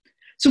things.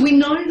 So we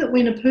know that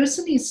when a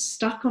person is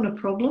stuck on a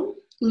problem,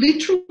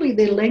 literally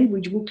their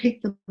language will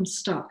keep them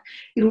stuck.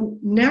 It'll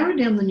narrow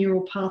down the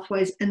neural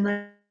pathways and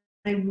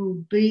they will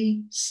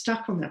be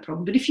stuck on that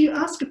problem. But if you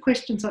ask a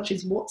question such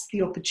as, what's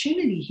the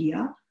opportunity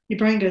here? Your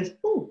brain goes,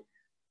 oh,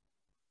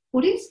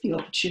 what is the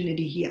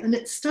opportunity here? And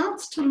it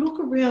starts to look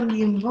around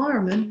the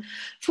environment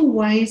for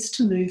ways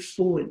to move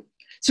forward.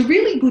 So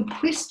really good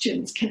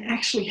questions can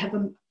actually have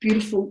a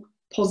beautiful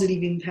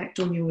positive impact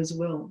on you as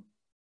well.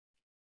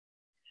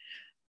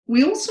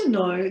 We also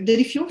know that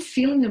if you're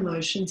feeling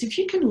emotions, if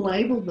you can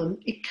label them,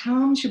 it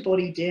calms your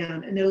body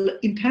down and it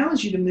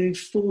empowers you to move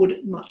forward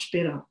much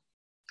better.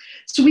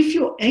 So if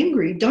you're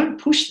angry, don't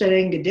push that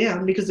anger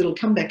down because it'll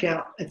come back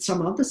out at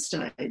some other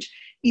stage.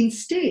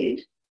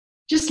 Instead,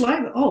 just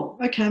label, oh,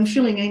 okay, I'm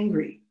feeling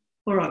angry.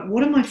 All right,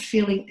 what am I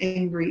feeling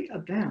angry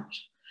about?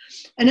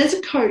 And as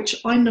a coach,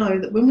 I know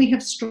that when we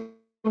have strong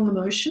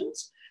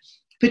emotions,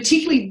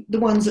 particularly the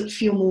ones that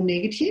feel more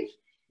negative,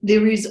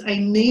 there is a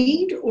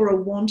need or a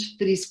want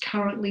that is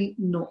currently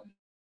not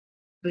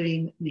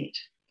being met.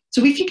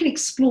 So if you can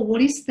explore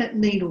what is that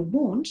need or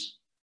want,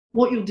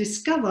 what you'll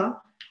discover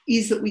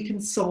is that we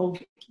can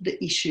solve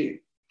the issue.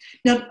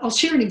 Now, I'll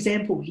share an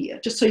example here,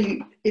 just so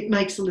it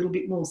makes a little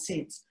bit more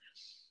sense.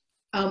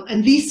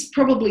 And this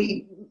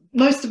probably,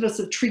 most of us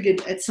have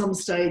triggered at some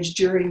stage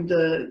during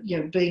the,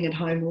 being at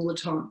home all the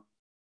time.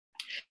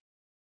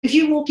 If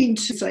you walk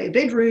into, say, a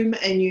bedroom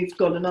and you've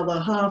got another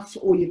half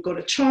or you've got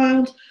a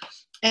child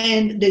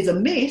and there's a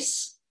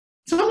mess,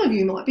 some of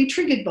you might be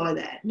triggered by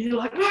that. And you're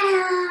like,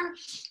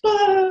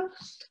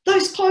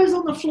 those clothes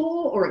on the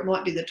floor, or it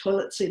might be the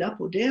toilet seat up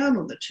or down,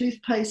 or the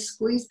toothpaste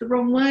squeezed the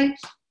wrong way.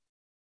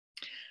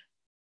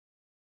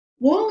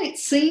 While it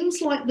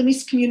seems like the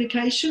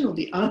miscommunication or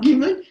the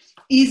argument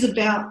is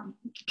about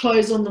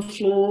clothes on the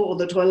floor or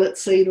the toilet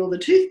seat or the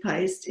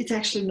toothpaste, it's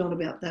actually not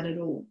about that at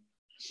all.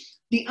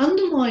 The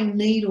underlying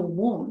need or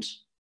want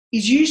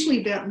is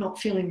usually about not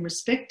feeling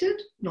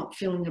respected, not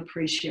feeling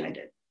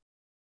appreciated.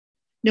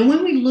 Now,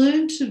 when we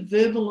learn to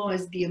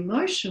verbalise the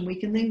emotion, we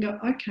can then go,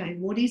 okay,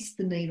 what is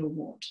the need or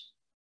want?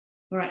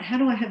 All right, how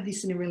do I have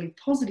this in a really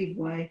positive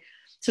way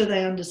so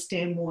they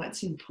understand why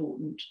it's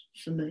important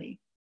for me?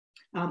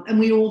 And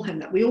we all have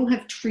that. We all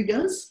have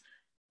triggers,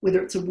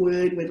 whether it's a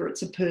word, whether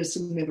it's a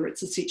person, whether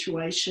it's a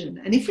situation.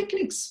 And if we can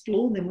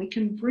explore them, we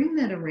can bring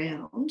that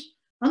around,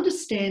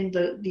 understand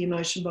the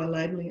emotion by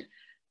labelling it,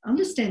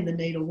 understand the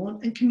need or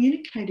want, and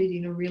communicate it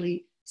in a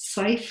really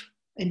safe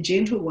and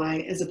gentle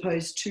way as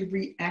opposed to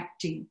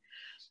reacting.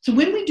 So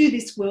when we do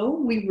this well,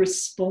 we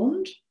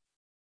respond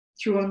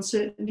through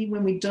uncertainty.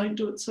 When we don't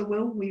do it so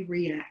well, we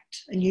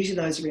react. And usually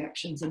those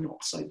reactions are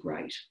not so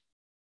great.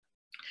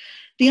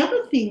 The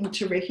other thing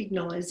to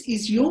recognise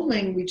is your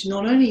language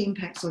not only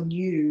impacts on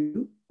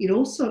you, it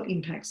also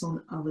impacts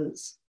on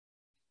others.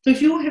 So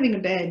if you're having a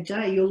bad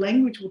day, your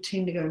language will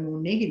tend to go more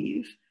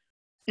negative.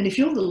 And if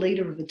you're the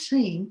leader of a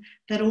team,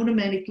 that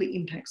automatically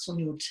impacts on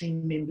your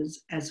team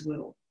members as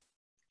well.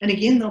 And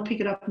again, they'll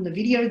pick it up in the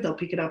video, they'll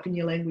pick it up in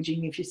your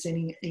languaging if you're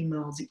sending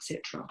emails,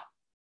 etc.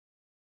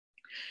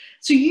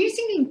 So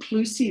using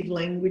inclusive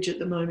language at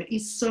the moment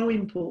is so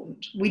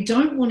important. We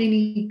don't want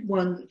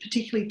anyone,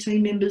 particularly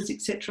team members,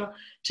 etc.,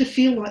 to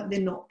feel like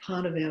they're not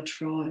part of our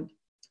tribe.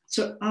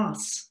 So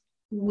us,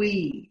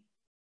 we,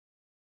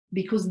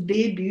 because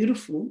they're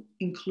beautiful,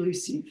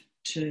 inclusive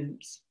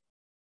terms.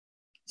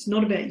 It's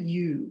not about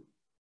you.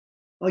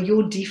 Oh,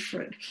 you're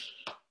different.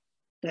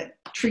 That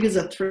triggers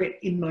a threat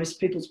in most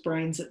people's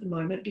brains at the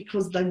moment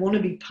because they want to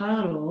be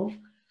part of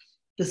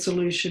the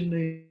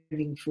solution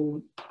moving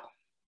forward.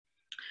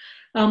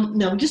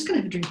 Now, I'm just going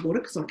to have a drink of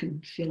water because I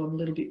can feel I'm a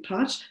little bit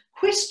parched.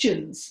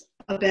 Questions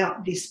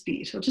about this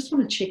bit? I just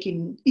want to check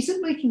in. Is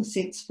it making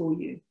sense for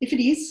you? If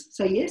it is,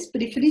 say yes.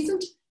 But if it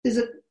isn't, is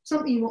it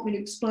something you want me to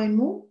explain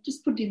more?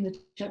 Just put it in the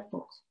chat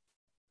box.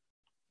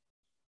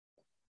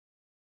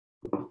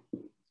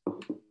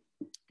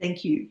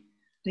 Thank you.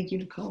 Thank you,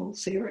 Nicole.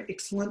 Sarah,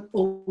 excellent.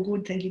 All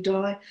good. Thank you,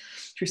 Di.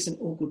 Tristan,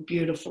 all good.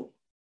 Beautiful.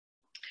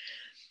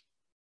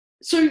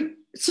 So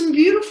some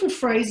beautiful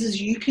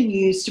phrases you can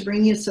use to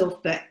bring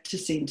yourself back to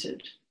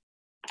centered.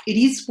 It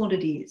is what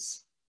it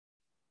is.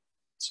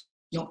 It's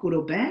not good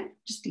or bad,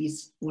 just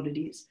is what it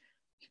is.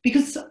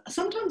 Because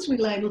sometimes we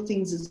label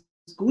things as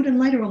good and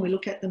later on we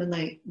look at them and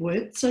they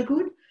weren't so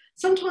good.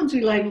 Sometimes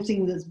we label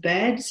things as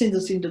bad, sends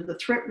us into the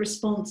threat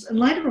response, and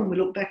later on we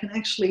look back and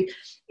actually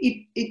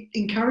it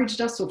encouraged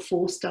us or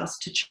forced us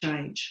to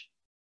change.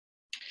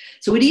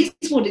 So it is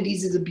what it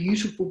is a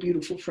beautiful,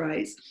 beautiful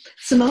phrase.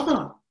 Some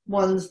other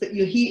ones that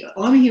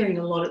I'm hearing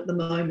a lot at the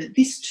moment,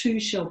 this too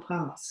shall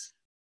pass.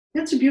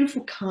 That's a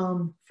beautiful,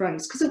 calm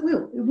phrase because it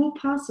will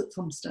pass at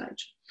some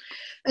stage.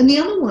 And the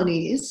other one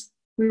is,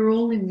 we're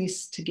all in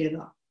this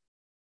together.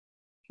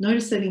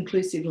 Notice that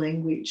inclusive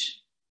language.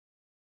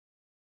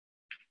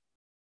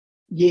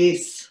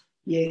 Yes,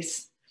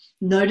 yes.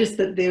 Notice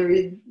that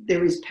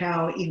there is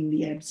power in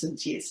the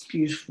absence. Yes,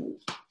 beautiful.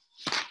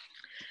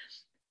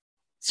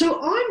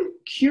 So I'm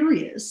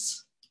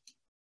curious,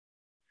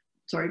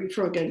 sorry,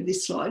 before I go to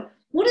this slide,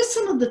 what are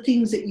some of the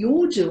things that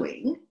you're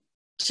doing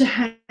to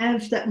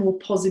have that more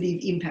positive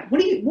impact?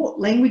 What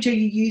language are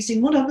you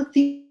using? What other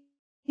things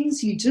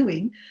are you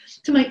doing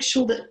to make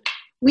sure that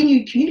when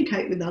you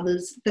communicate with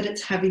others, that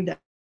it's having that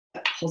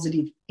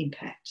positive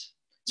impact?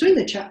 So in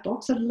the chat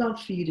box, I'd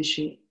love for you to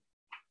share.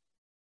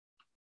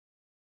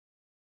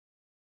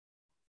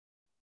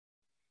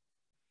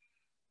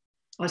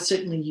 I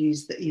certainly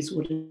use the is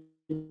what it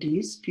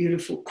is.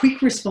 Beautiful.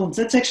 Quick response.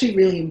 That's actually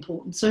really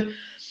important. So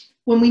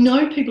when we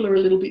know people are a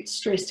little bit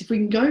stressed, if we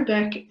can go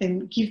back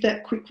and give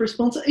that quick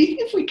response, even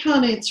if we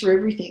can't answer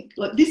everything,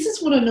 like this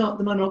is what I know at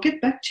the moment, I'll get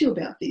back to you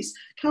about this,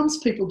 calms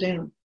people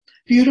down.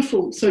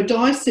 Beautiful. So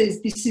Di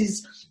says this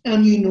is our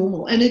new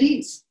normal, and it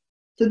is.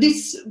 So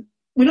this,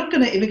 we're not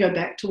going to ever go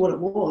back to what it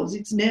was.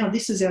 It's now,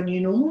 this is our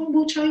new normal, and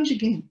we'll change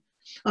again.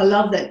 I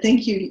love that.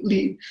 Thank you,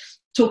 Liv.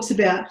 Talks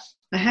about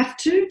I have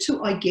to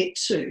I get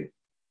to.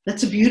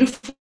 That's a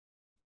beautiful.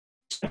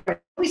 When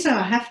we say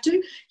I have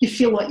to, you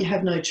feel like you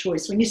have no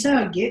choice. When you say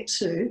I get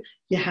to,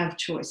 you have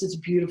choice. It's a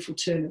beautiful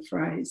turn of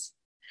phrase.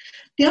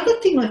 The other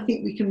thing I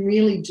think we can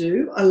really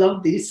do, I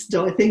love this,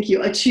 Di, thank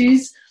you. I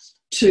choose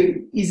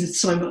to is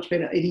so much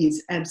better. It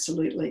is,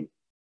 absolutely.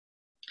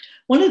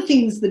 One of the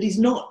things that is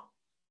not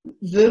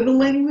verbal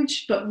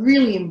language, but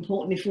really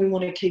important if we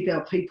want to keep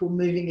our people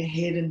moving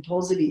ahead and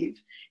positive,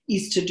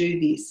 is to do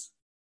this.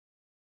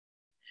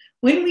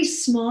 When we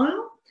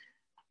smile,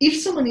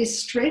 if someone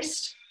is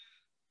stressed,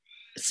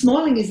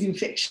 smiling is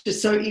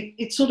infectious. So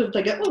it's sort of,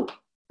 they go, oh,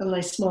 and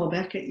they smile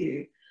back at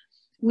you.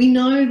 We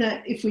know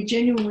that if we're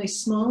genuinely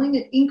smiling,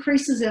 it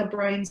increases our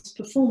brain's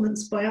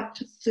performance by up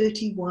to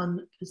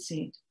 31%.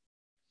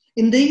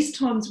 In these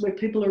times where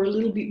people are a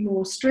little bit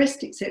more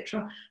stressed,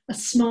 etc., a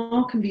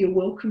smile can be a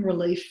welcome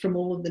relief from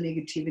all of the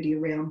negativity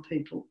around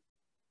people.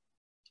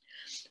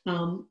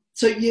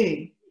 So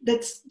yeah,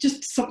 that's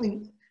just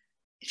something.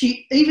 If you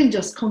even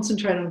just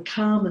concentrate on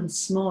calm and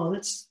smile,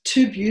 that's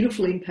two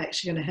beautiful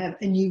impacts you're going to have,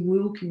 and you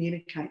will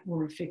communicate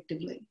more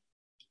effectively.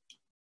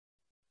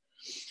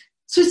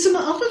 So some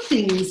other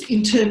things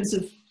in terms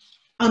of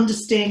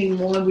understanding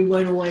why we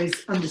won't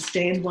always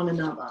understand one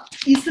another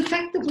is the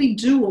fact that we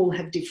do all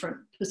have different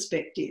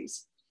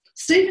perspectives.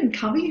 Stephen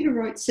Covey, who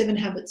wrote 7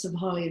 Habits of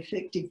Highly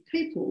Effective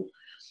People,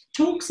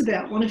 talks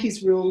about one of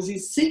his rules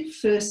is seek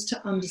first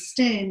to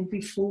understand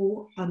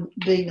before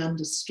being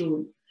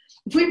understood.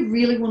 If we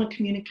really want to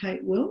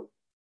communicate well,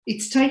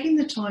 it's taking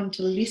the time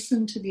to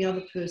listen to the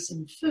other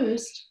person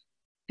first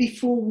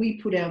before we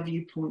put our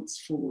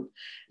viewpoints forward.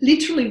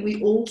 Literally,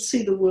 we all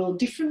see the world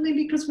differently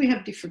because we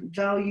have different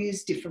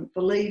values, different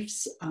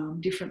beliefs,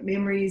 different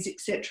memories,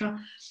 etc.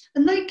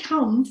 And they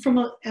come from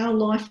our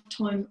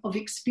lifetime of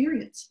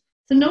experience.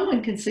 So no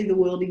one can see the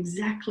world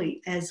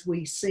exactly as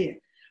we see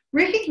it.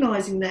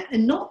 Recognising that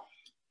and not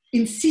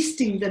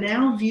insisting that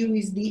our view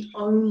is the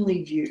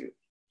only view.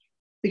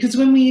 Because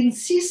when we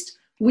insist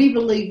we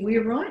believe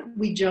we're right,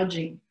 we're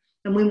judging.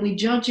 And when we're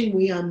judging,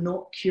 we are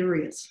not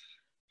curious.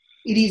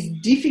 It is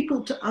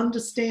difficult to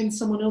understand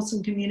someone else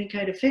and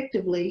communicate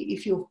effectively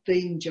if you're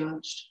being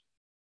judged.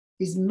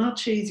 It's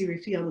much easier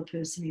if the other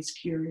person is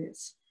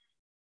curious.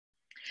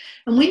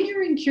 And when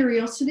you're in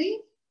curiosity,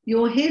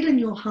 your head and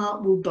your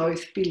heart will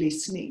both be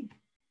listening.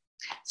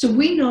 So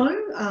we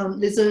know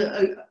there's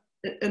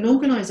an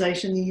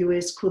organisation in the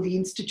US called the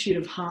Institute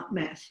of Heart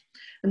Math.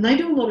 And they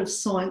do a lot of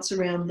science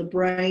around the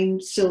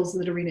brain cells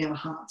that are in our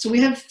heart. So we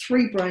have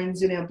 3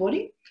 brains in our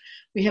body.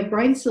 We have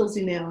brain cells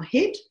in our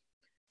head,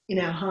 in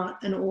our heart,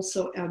 and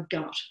also our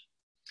gut.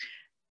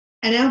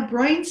 And our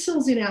brain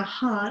cells in our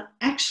heart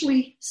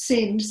actually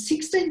send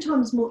 16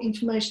 times more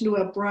information to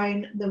our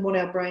brain than what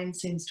our brain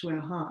sends to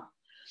our heart.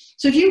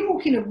 So if you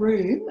walk in a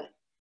room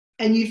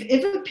and you've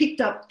ever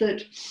picked up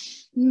that,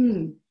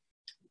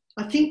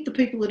 I think the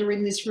people that are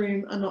in this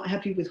room are not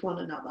happy with one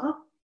another,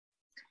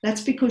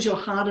 that's because your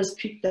heart has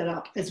picked that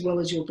up as well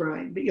as your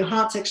brain, but your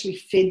heart's actually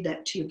fed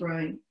that to your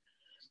brain.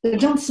 They've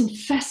done some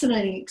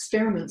fascinating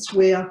experiments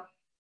where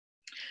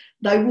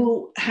they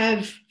will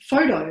have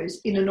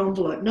photos in an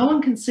envelope. No one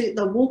can see it.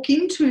 They'll walk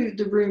into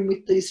the room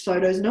with these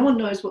photos. No one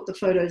knows what the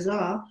photos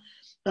are.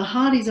 The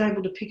heart is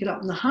able to pick it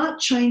up, and the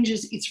heart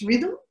changes its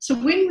rhythm. So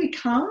when we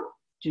calm,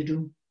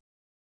 do-dum,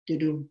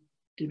 do-dum,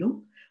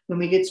 do-dum. When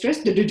we get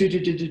stressed,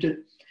 do-do-do-do-do-do.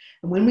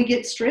 And when we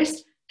get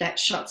stressed, that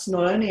shuts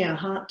not only our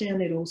heart down,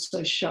 it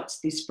also shuts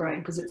this brain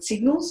because it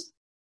signals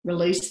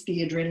release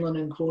the adrenaline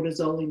and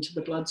cortisol into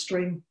the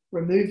bloodstream,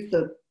 remove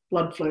the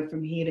blood flow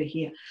from here to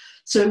here.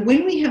 So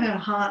when we have our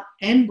heart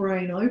and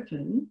brain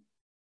open,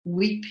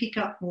 we pick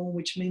up more,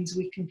 which means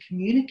we can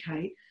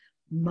communicate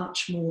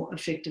much more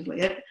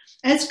effectively.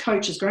 As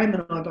coaches, Graham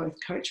and I both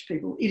coach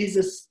people, it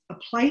is a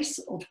place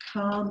of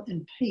calm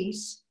and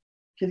peace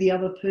for the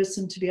other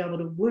person to be able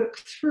to work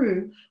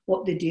through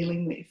what they're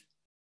dealing with.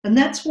 And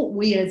that's what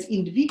we as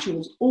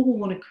individuals all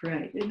want to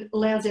create. It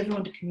allows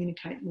everyone to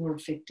communicate more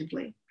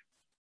effectively.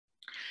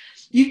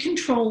 You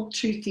control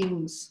 2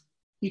 things.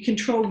 You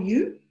control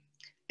you,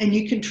 and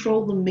you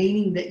control the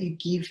meaning that you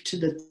give to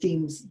the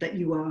things that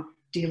you are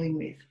dealing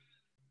with.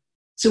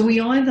 So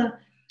we either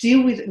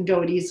deal with it and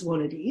go, it is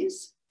what it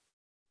is,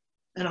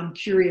 and I'm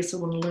curious, I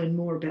want to learn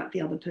more about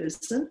the other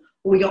person,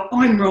 or we go,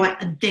 I'm right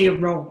and they're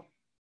wrong.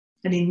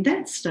 And in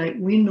that state,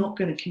 we're not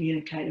going to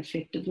communicate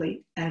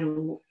effectively at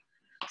all.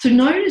 So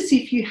notice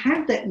if you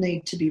have that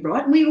need to be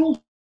right, and we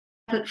all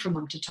have it from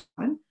time to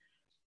time,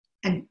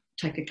 and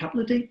take a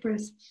couple of deep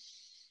breaths.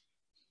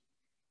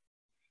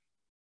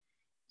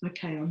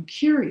 Okay, I'm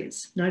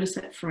curious. Notice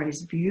that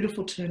phrase,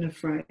 beautiful turn of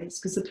phrase,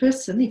 because the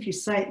person, if you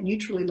say it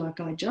neutrally like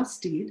I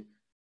just did,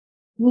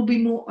 will be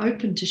more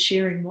open to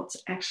sharing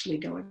what's actually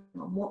going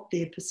on, what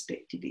their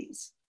perspective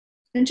is.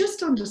 And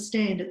just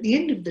understand, at the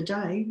end of the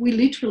day, we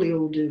literally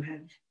all do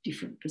have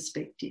different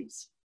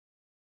perspectives.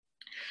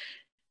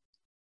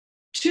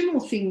 Two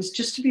more things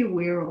just to be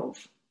aware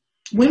of.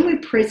 When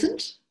we're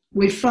present,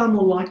 we're far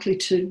more likely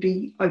to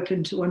be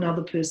open to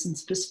another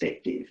person's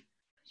perspective.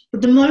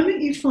 But the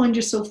moment you find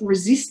yourself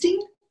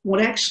resisting what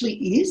actually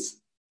is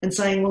and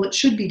saying, well, it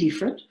should be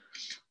different,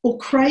 or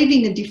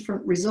craving a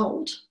different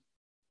result,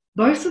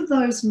 both of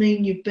those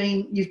mean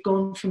you've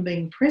gone from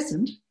being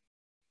present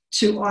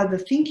to either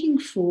thinking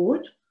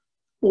forward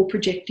or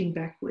projecting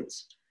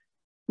backwards,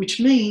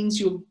 which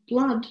means your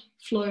blood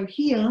flow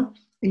here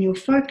and your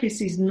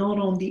focus is not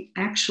on the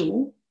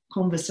actual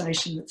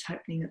conversation that's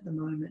happening at the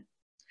moment.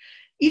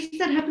 If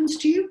that happens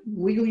to you,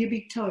 wiggle your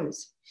big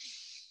toes.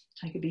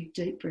 Take a big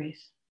deep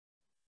breath.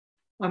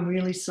 I'm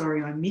really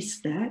sorry I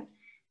missed that.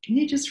 Can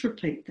you just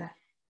repeat that?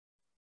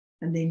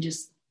 And then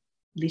just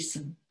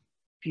listen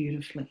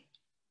beautifully.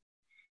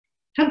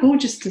 How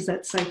gorgeous does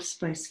that safe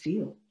space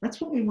feel?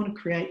 That's what we want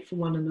to create for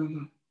one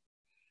another.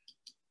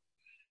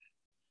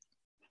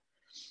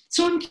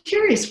 So I'm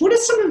curious, what are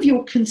some of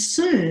your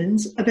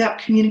concerns about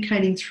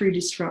communicating through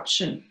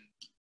disruption?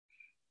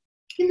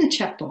 In the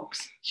chat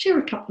box, share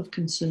a couple of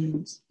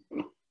concerns.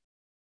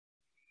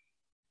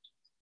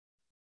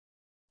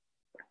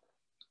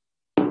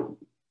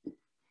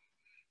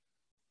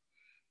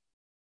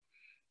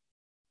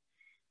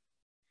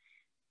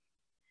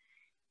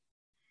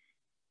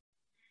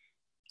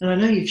 And I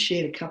know you've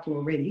shared a couple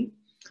already,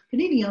 but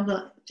any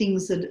other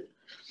things that,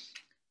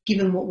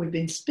 given what we've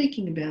been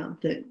speaking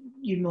about, that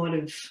it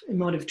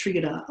might have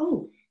triggered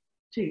oh,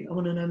 gee, I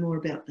want to know more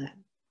about that.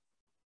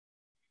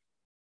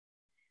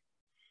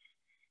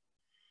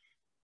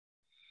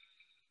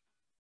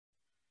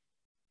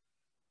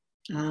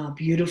 Ah,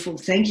 beautiful.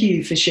 Thank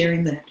you for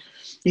sharing that.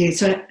 Yeah,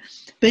 so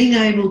being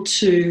able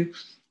to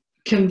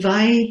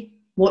convey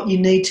what you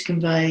need to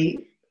convey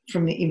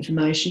from the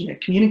information you're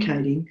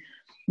communicating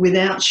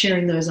without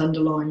sharing those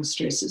underlying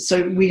stresses.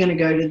 So we're going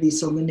to go to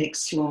this on the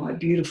next slide.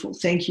 Beautiful.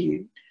 Thank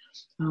you.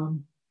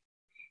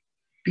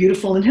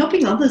 Beautiful. And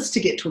helping others to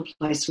get to a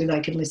place where they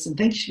can listen.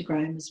 Thank you,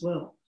 Graham, as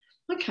well.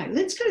 Okay,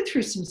 let's go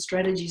through some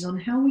strategies on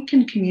how we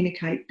can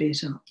communicate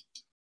better.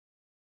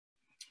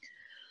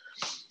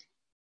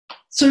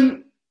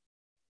 So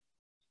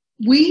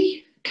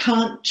we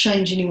can't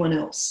change anyone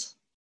else.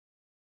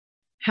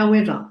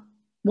 However,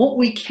 what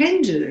we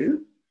can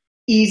do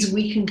is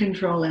we can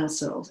control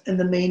ourselves and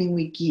the meaning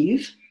we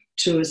give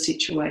to a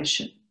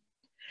situation.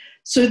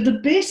 So the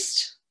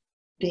best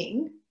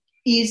thing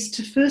is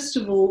to, first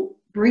of all,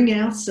 bring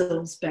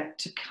ourselves back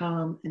to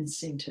calm and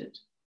centered.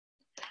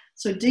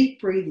 So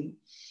deep breathing.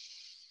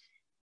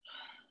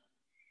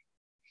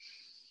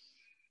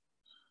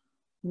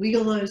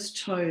 Wiggle those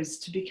toes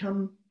to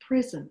become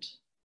present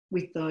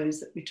with those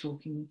that we're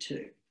talking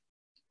to.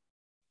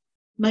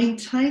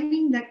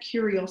 Maintaining that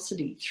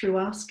curiosity through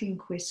asking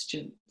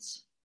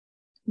questions.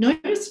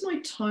 Notice my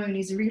tone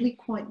is really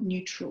quite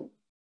neutral.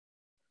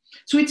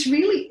 So it's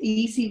really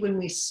easy when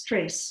we're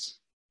stressed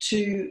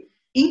to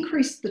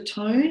increase the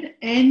tone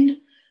and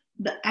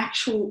the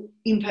actual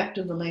impact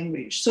of the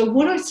language. So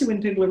what I see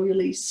when people are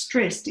really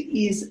stressed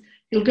is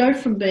it'll go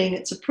from being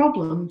it's a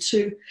problem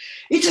to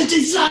it's a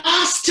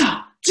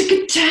disaster, it's a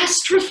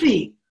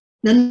catastrophe.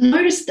 Now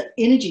notice the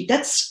energy,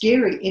 that's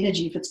scary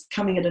energy if it's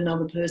coming at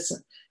another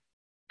person.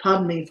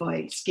 Pardon me if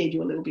I scared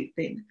you a little bit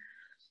then.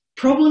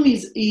 Problem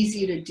is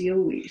easier to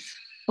deal with.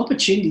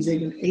 Opportunity is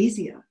even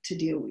easier to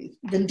deal with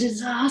than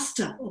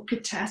disaster or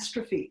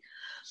catastrophe.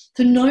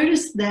 So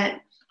notice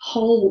that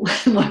whole,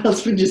 my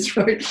husband just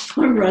wrote,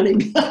 I'm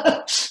running.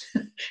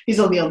 He's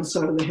on the other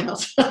side of the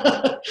house.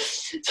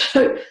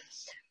 So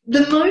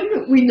the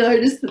moment we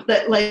notice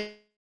that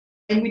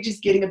language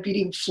is getting a bit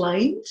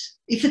inflamed,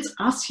 if it's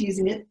us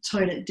using it,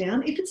 tone it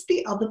down. If it's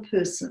the other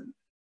person,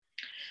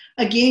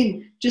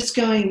 again, just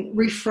going,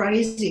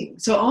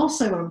 rephrasing. So I'll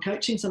say when I'm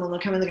coaching someone, they'll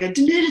come and they go,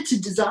 Danette, it's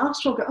a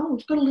disaster. I'll go, oh,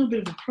 we've got a little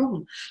bit of a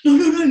problem.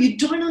 No, you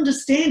don't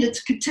understand. It's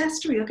a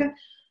catastrophe. I go,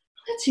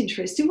 that's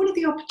interesting. What are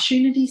the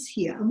opportunities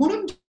here? And what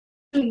I'm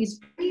doing is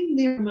bringing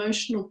their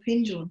emotional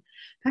pendulum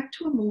back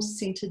to a more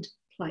centered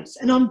place.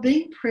 And I'm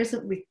being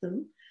present with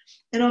them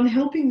and I'm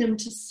helping them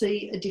to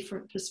see a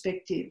different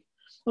perspective.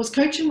 I was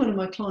coaching one of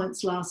my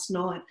clients last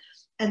night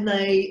and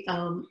they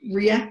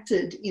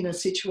reacted in a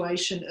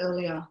situation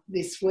earlier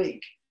this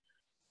week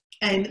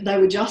and they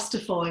were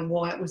justifying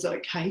why it was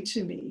okay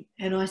to me.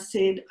 And I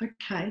said,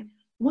 okay,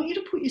 want you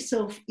to put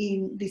yourself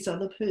in this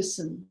other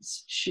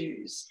person's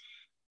shoes.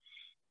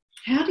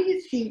 How do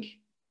you think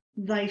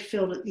they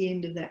felt at the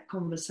end of that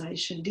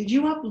conversation? Did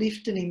you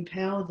uplift and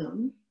empower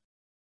them?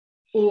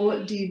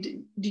 Or do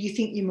you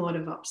think you might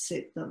have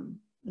upset them?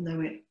 And they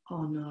went,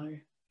 oh no,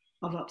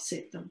 I've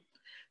upset them.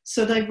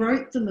 So they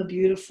wrote them a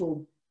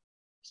beautiful,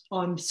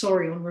 I'm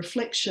sorry, on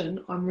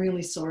reflection, I'm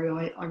really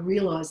sorry. I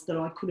realised that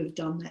I could have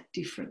done that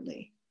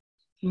differently.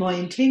 My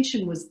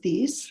intention was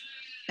this,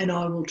 and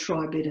I will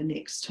try better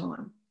next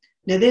time.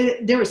 Now,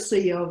 they're a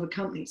CEO of a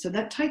company, so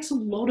that takes a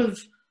lot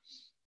of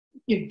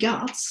your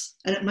guts,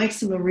 and it makes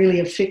them a really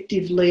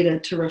effective leader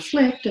to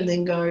reflect and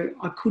then go,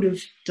 I could have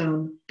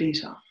done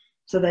better.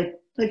 So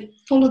they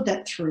followed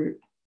that through.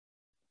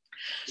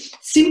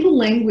 Simple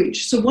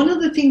language. So one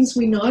of the things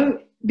we know,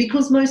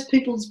 because most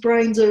people's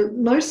brains are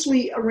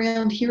mostly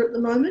around here at the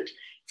moment,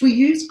 if we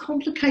use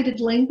complicated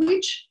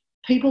language,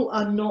 people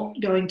are not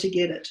going to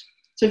get it.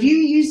 So if you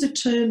use a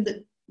term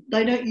that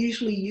they don't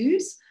usually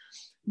use,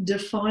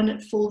 define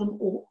it for them,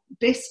 or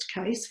best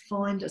case,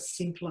 find a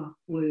simpler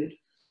word.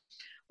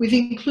 We've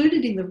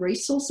included in the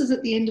resources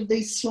at the end of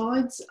these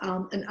slides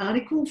an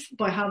article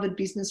by Harvard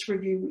Business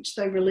Review, which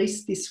they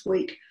released this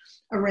week,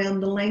 around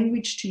the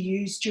language to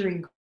use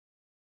during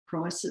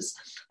crisis.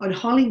 I'd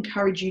highly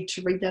encourage you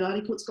to read that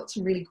article. It's got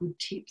some really good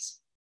tips.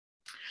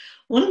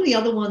 One of the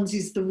other ones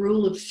is the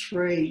rule of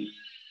three.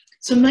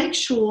 So make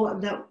sure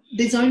that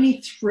there's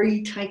only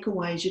 3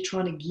 takeaways you're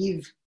trying to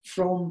give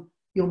from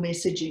your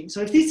messaging.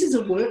 So if this is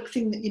a work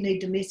thing that you need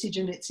to message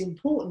and it's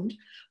important,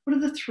 what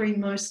are the 3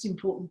 most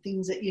important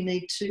things that you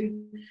need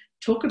to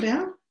talk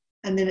about?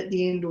 And then at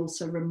the end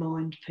also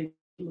remind people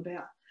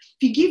about.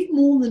 If you give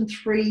more than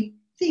 3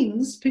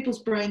 things,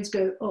 people's brains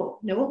go, oh,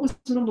 now what was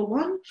number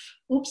 1?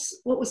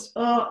 Oops, what was,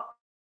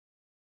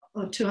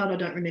 too hard, I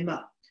don't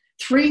remember.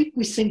 3,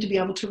 we seem to be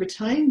able to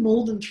retain.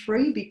 More than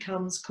 3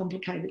 becomes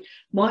complicated.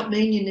 Might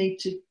mean you need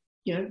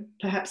to,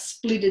 perhaps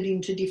split it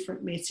into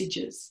different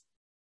messages.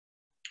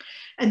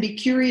 And be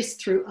curious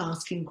through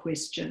asking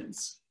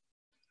questions.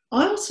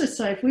 I also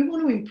say if we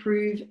want to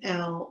improve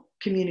our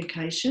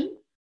communication,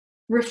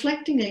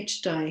 reflecting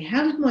each day,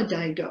 how did my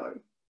day go?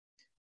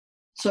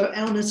 So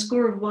on a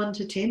score of 1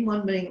 to 10,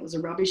 1 being it was a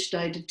rubbish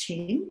day to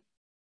 10,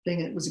 being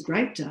it was a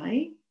great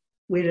day,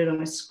 where did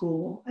I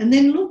score? And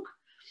then look,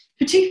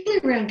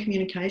 particularly around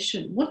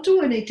communication, what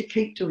do I need to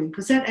keep doing?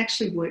 Because that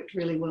actually worked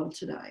really well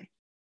today.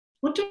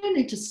 What do I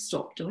need to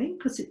stop doing?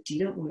 Because it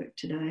didn't work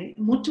today.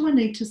 And what do I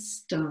need to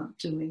start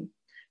doing?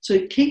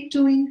 So keep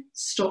doing,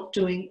 stop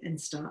doing, and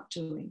start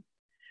doing.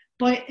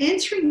 By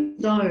answering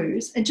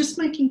those and just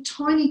making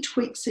tiny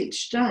tweaks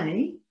each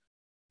day,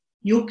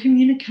 your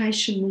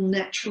communication will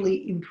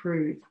naturally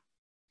improve.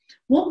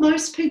 What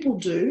most people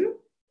do,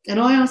 and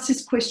I ask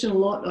this question a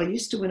lot, I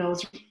used to when I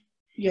was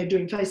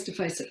doing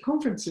face-to-face at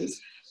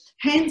conferences,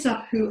 hands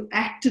up who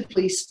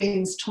actively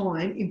spends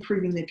time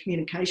improving their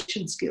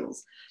communication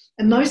skills.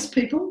 And most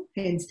people,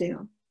 hands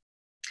down.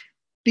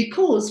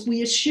 Because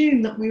we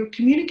assume that we're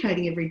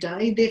communicating every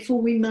day,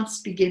 therefore we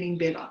must be getting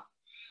better.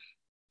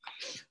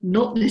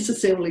 Not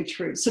necessarily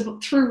true. So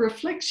through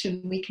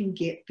reflection, we can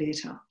get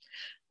better.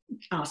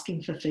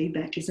 Asking for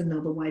feedback is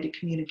another way to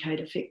communicate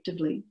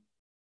effectively.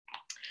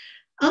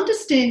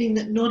 Understanding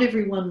that not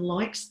everyone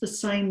likes the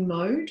same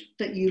mode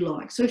that you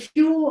like. So if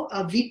you're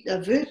a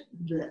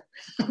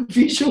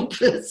visual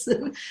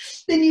person,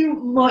 then you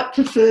might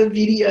prefer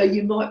video,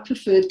 you might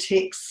prefer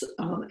texts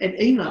and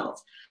emails.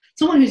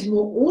 Someone who's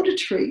more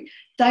auditory,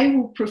 they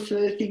will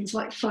prefer things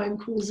like phone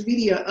calls,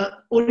 video,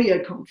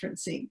 audio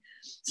conferencing.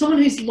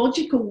 Someone who's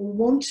logical will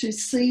want to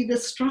see the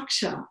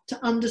structure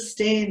to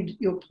understand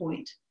your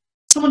point.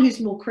 Someone who's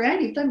more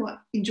creative, they might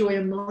enjoy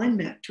a mind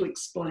map to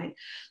explain.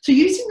 So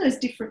using those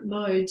different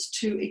modes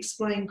to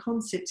explain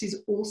concepts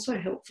is also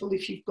helpful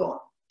if you've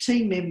got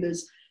team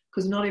members,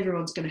 because not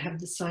everyone's going to have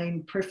the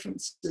same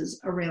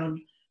preferences around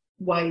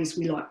ways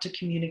we like to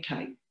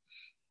communicate.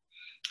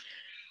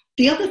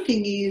 The other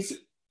thing is,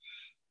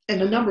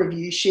 and a number of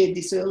you shared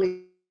this earlier,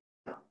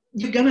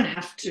 you're going to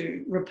have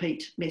to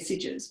repeat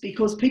messages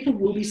because people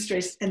will be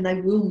stressed and they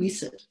will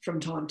miss it from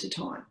time to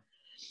time.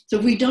 So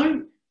if we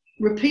don't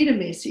repeat a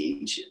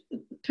message,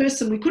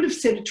 we could have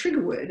said a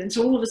trigger word, and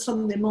so all of a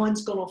sudden their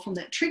mind's gone off on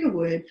that trigger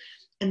word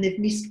and they've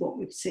missed what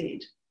we've said.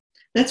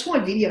 That's why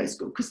video is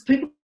good, because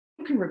people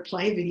can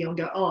replay a video and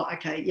go, oh,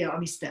 okay, yeah, I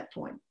missed that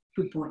point.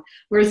 Good point.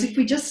 Whereas if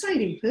we just say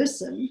it in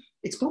person,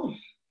 it's gone.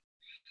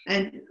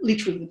 And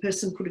literally the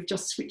person could have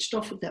just switched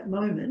off at that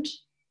moment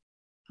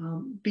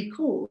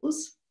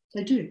because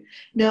they do.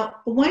 Now,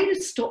 a way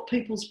to stop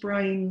people's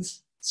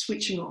brains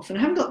switching off, and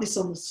I haven't got this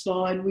on the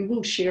slide, we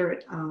will share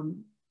it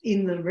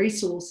in the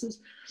resources,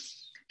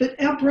 but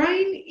our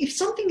brain, if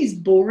something is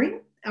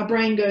boring, our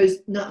brain goes,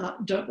 nah,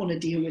 don't want to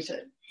deal with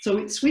it. So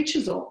it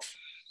switches off.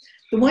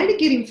 The way to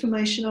get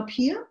information up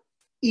here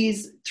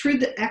is through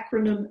the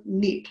acronym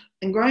NIP,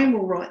 and Graham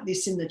will write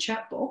this in the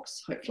chat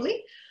box,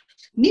 hopefully.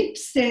 NIP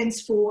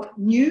stands for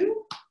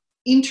new,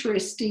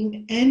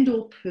 interesting, and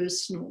or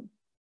personal.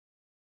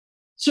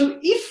 So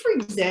if, for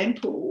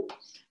example,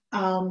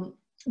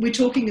 we're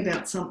talking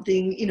about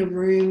something in a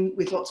room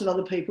with lots of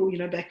other people, you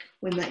know, back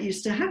when that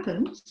used to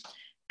happen.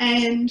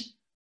 And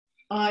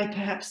I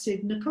perhaps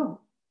said,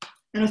 Nicole.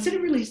 And I said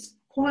it really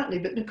quietly,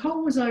 but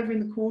Nicole was over in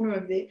the corner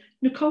over there.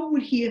 Nicole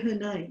would hear her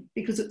name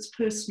because it's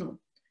personal.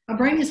 Our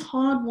brain is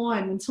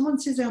hardwired when someone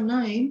says our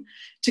name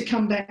to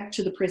come back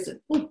to the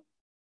present. Oh,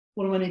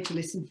 what do I need to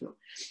listen for?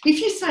 If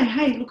you say,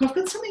 hey, look, I've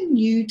got something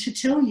new to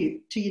tell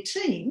you to your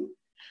team,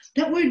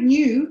 that word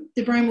new,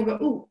 the brain will go,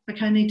 oh,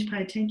 okay, I need to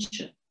pay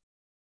attention.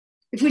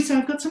 If we say,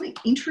 I've got something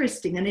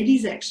interesting, and it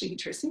is actually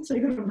interesting, so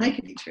you've got to make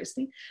it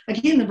interesting,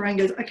 again, the brain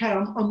goes, okay,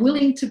 I'm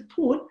willing to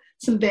put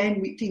some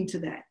bandwidth into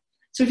that.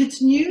 So if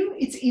it's new,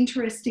 it's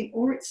interesting,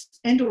 or it's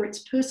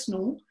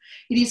personal,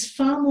 it is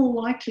far more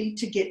likely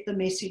to get the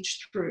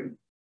message through.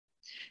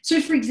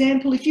 So for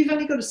example, if you've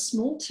only got a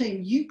small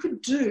team, you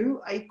could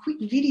do a quick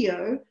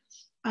video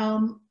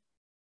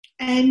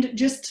and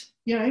just,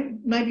 you know,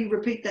 maybe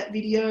repeat that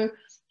video,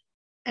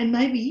 and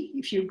maybe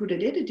if you're good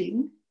at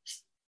editing,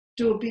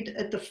 do a bit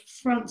at the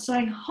front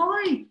saying,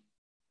 hi,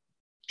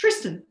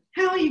 Tristan,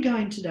 how are you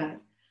going today?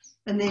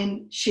 And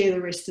then share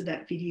the rest of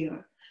that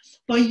video.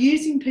 By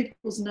using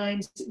people's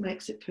names, it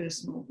makes it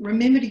personal.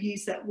 Remember to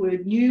use that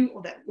word new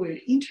or that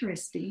word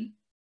interesting,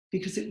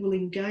 because it will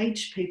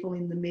engage people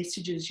in the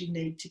messages you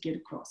need to get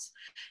across.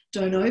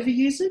 Don't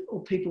overuse it,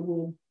 or people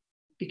will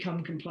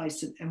become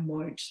complacent and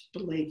won't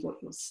believe what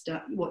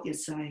you're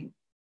saying.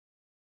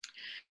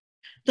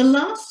 The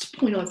last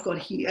point I've got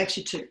here,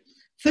 actually two.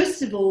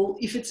 First of all,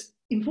 if it's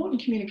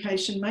important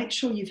communication, make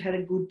sure you've had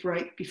a good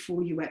break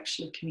before you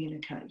actually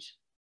communicate.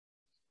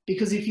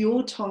 Because if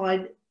you're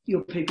tired,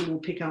 your people will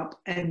pick up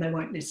and they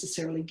won't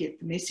necessarily get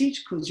the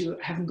message because you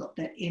haven't got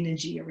that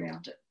energy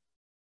around it.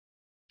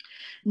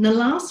 And the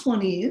last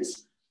one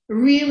is a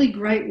really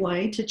great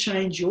way to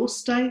change your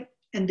state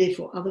and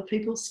therefore other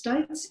people's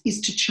states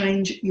is to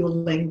change your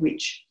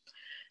language.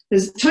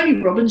 Tony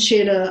Robbins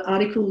shared an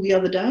article the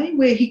other day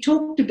where he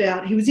talked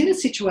about, he was in a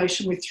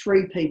situation with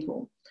 3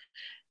 people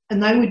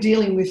and they were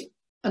dealing with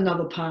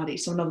another party,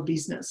 so another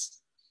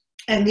business.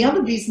 And the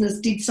other business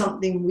did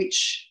something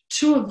which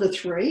 2 of the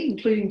 3,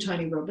 including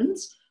Tony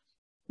Robbins,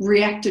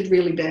 reacted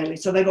really badly.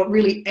 So they got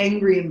really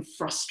angry and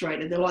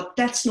frustrated. They're like,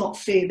 that's not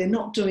fair. They're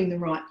not doing the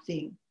right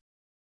thing.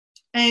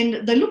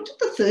 And they looked at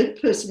the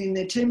 3rd person in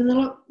their team and they're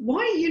like,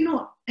 why are you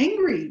not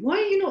angry? Why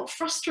are you not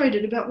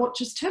frustrated about what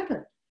just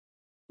happened?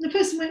 And the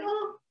person went,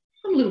 oh,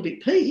 I'm a little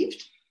bit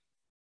peeved.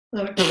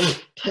 They went,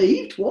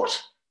 peeved?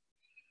 What?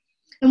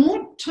 And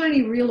what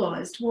Tony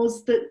realised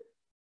was that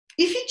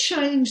if he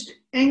changed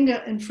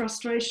anger and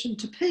frustration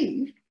to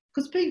peeve,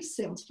 because peeve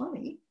sounds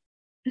funny,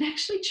 it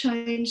actually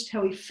changed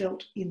how he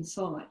felt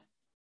inside.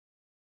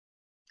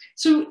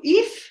 So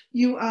if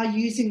you are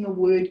using the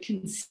word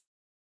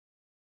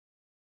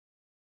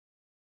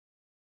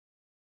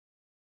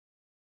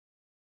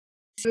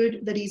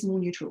that is more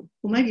neutral,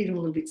 or maybe even a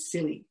little bit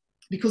silly,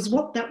 because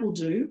what that will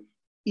do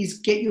is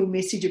get your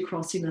message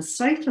across in a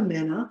safer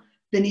manner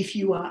than if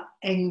you are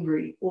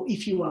angry or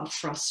if you are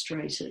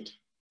frustrated.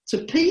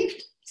 So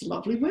peeved, it's a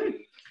lovely word.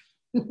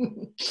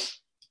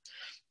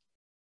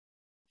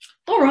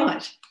 All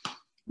right,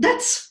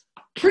 that's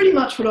pretty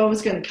much what I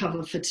was going to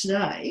cover for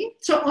today.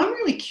 So I'm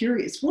really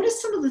curious, what are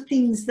some of the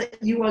things that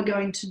you are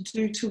going to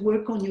do to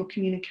work on your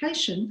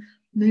communication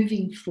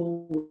moving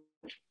forward?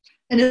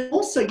 And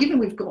also, given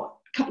we've got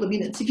a couple of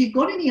minutes, if you've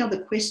got any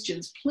other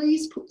questions,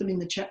 please put them in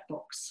the chat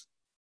box.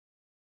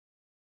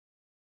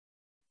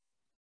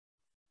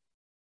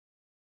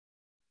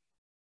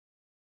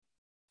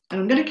 And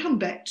I'm going to come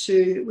back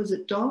to, was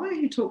it Di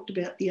who talked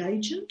about the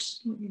agent?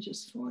 Let me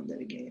just find that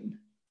again.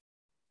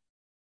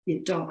 Yeah,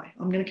 Di.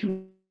 I'm going to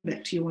come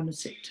back to you in a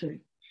sec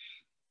too.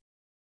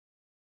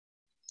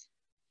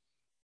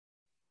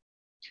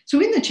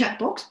 So in the chat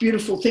box,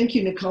 beautiful. Thank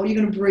you, Nicole.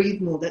 You're going to breathe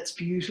more. That's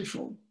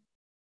beautiful.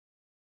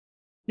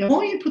 Now,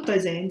 while you put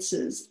those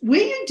answers,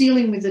 where you're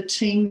dealing with a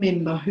team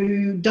member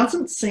who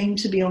doesn't seem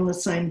to be on the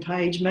same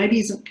page,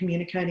 maybe isn't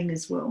communicating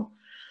as well,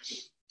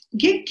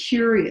 get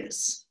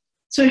curious.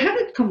 So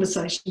have a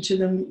conversation to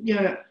them, you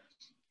know,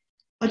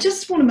 I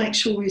just want to make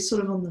sure we're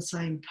sort of on the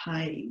same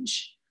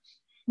page.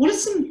 What are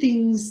some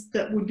things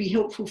that would be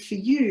helpful for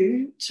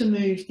you to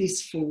move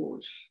this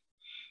forward?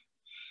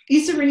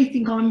 Is there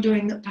anything I'm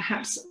doing that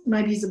perhaps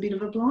maybe is a bit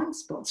of a blind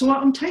spot? So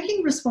I'm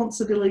taking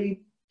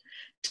responsibility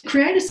to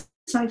create a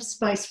safe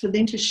space for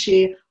them to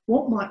share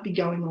what might be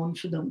going on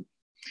for them.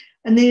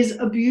 And there's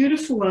a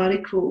beautiful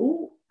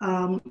article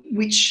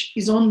which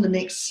is on the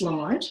next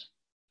slide,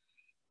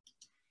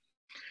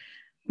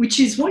 which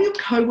is what your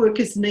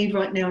co-workers need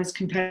right now is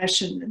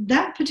compassion.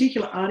 That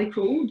particular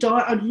article,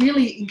 I'd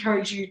really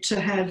encourage you to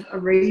have a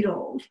read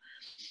of,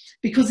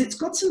 because it's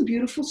got some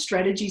beautiful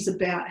strategies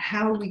about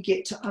how we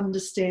get to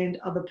understand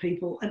other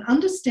people and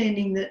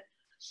understanding that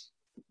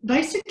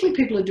basically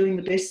people are doing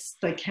the best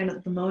they can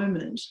at the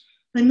moment.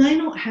 They may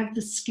not have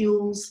the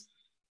skills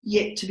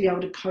yet to be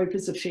able to cope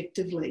as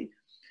effectively.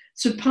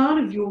 So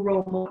part of your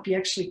role might be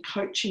actually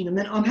coaching them.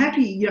 And I'm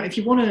happy, you know, if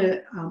you want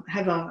to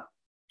have a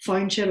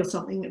phone chat or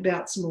something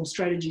about some more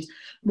strategies,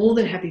 more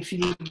than happy for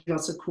you to give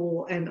us a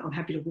call, and I'm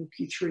happy to walk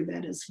you through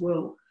that as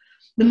well.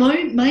 The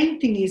main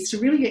thing is to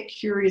really get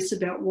curious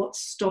about what's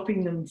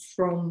stopping them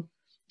from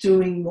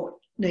doing what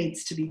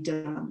needs to be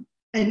done,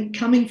 and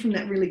coming from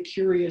that really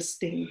curious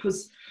thing,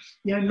 because,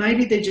 you know,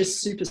 maybe they're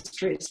just super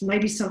stressed.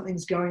 Maybe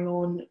something's going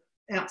on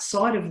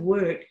outside of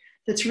work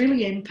that's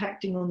really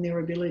impacting on their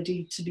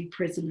ability to be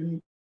present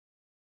and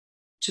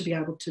to be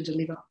able to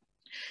deliver.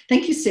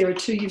 Thank you, Sarah,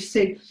 too. You've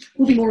said,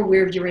 we'll be more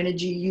aware of your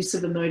energy, use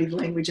of emotive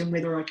language, and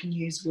whether I can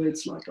use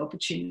words like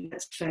opportunity.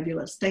 That's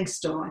fabulous. Thanks,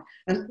 Di.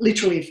 And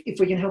literally, if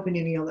we can help in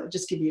any other,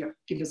 just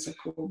give us a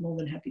call. More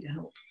than happy to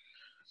help.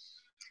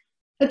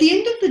 At the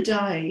end of the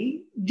day,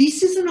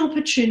 this is an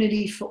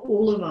opportunity for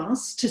all of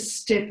us to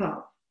step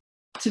up,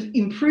 to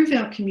improve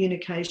our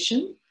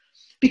communication,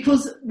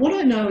 because what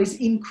I know is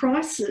in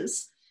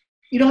crisis,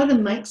 it either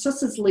makes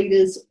us as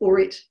leaders or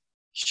it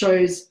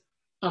shows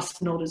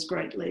us not as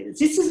great leaders.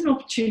 This is an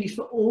opportunity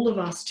for all of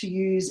us to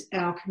use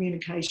our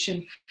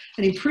communication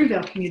and improve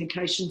our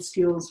communication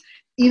skills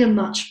in a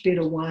much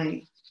better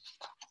way.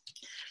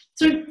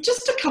 So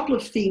just a couple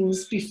of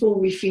things before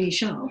we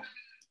finish up.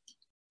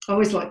 I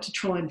always like to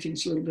try and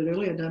finish a little bit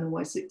early. I don't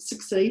always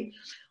succeed.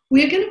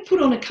 We are going to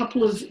put on a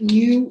couple of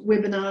new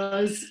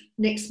webinars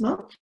next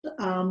month.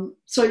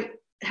 So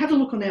have a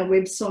look on our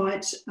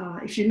website.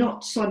 If you're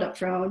not signed up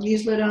for our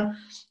newsletter,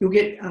 you'll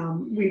get,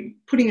 we're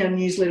putting our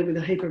newsletter with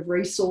a heap of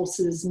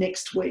resources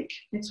next week,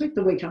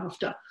 the week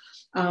after.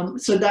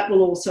 So that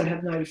will also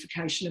have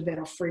notification about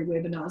our free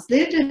webinars.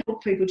 They're to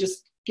help people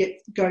just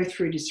go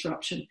through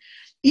disruption.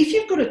 If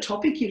you've got a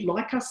topic you'd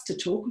like us to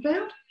talk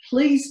about,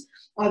 please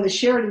either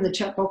share it in the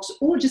chat box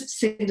or just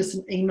send us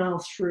an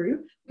email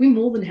through. We're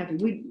more than happy.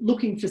 We're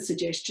looking for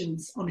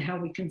suggestions on how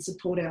we can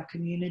support our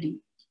community.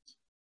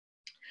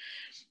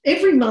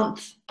 Every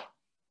month,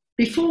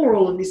 before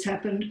all of this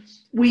happened,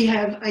 we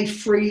have a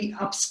free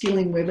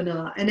upskilling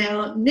webinar, and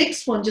our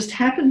next one just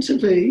happened to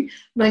be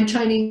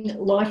maintaining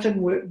life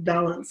and work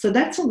balance. So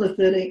that's on the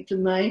 13th of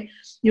May.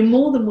 You're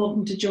more than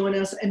welcome to join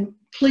us, and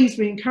please,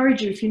 we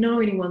encourage you, if you know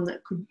anyone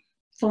that could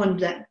find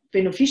that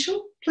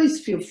beneficial,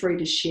 please feel free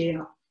to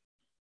share.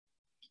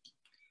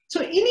 So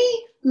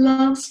any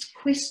last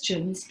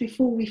questions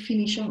before we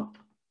finish up?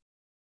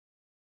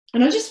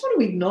 And I just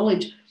want to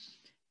acknowledge,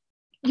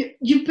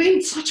 you've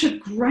been such a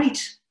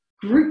great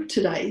group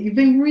today. You've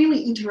been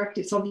really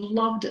interactive, so I've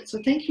loved it. So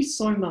thank you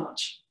so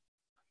much.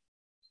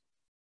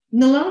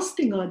 And the last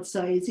thing I'd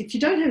say is, if you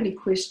don't have any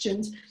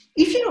questions,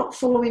 if you're not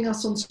following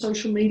us on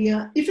social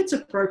media, if it's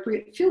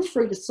appropriate, feel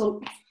free to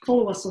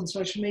follow us on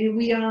social media.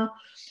 We are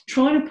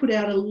trying to put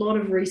out a lot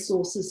of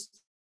resources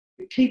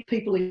to keep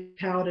people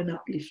empowered and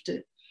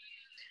uplifted.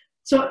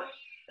 So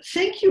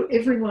thank you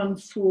everyone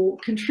for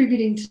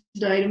contributing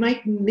today to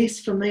make this,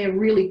 for me, a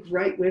really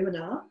great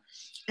webinar,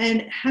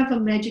 and have a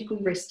magical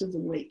rest of the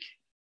week.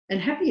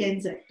 And happy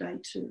Anzac Day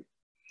too.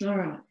 All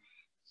right.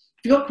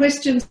 If you've got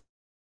questions,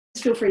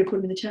 feel free to put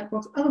them in the chat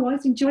box.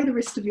 Otherwise, enjoy the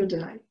rest of your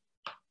day.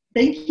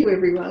 Thank you,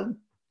 everyone.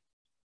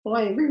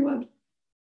 Bye, everyone.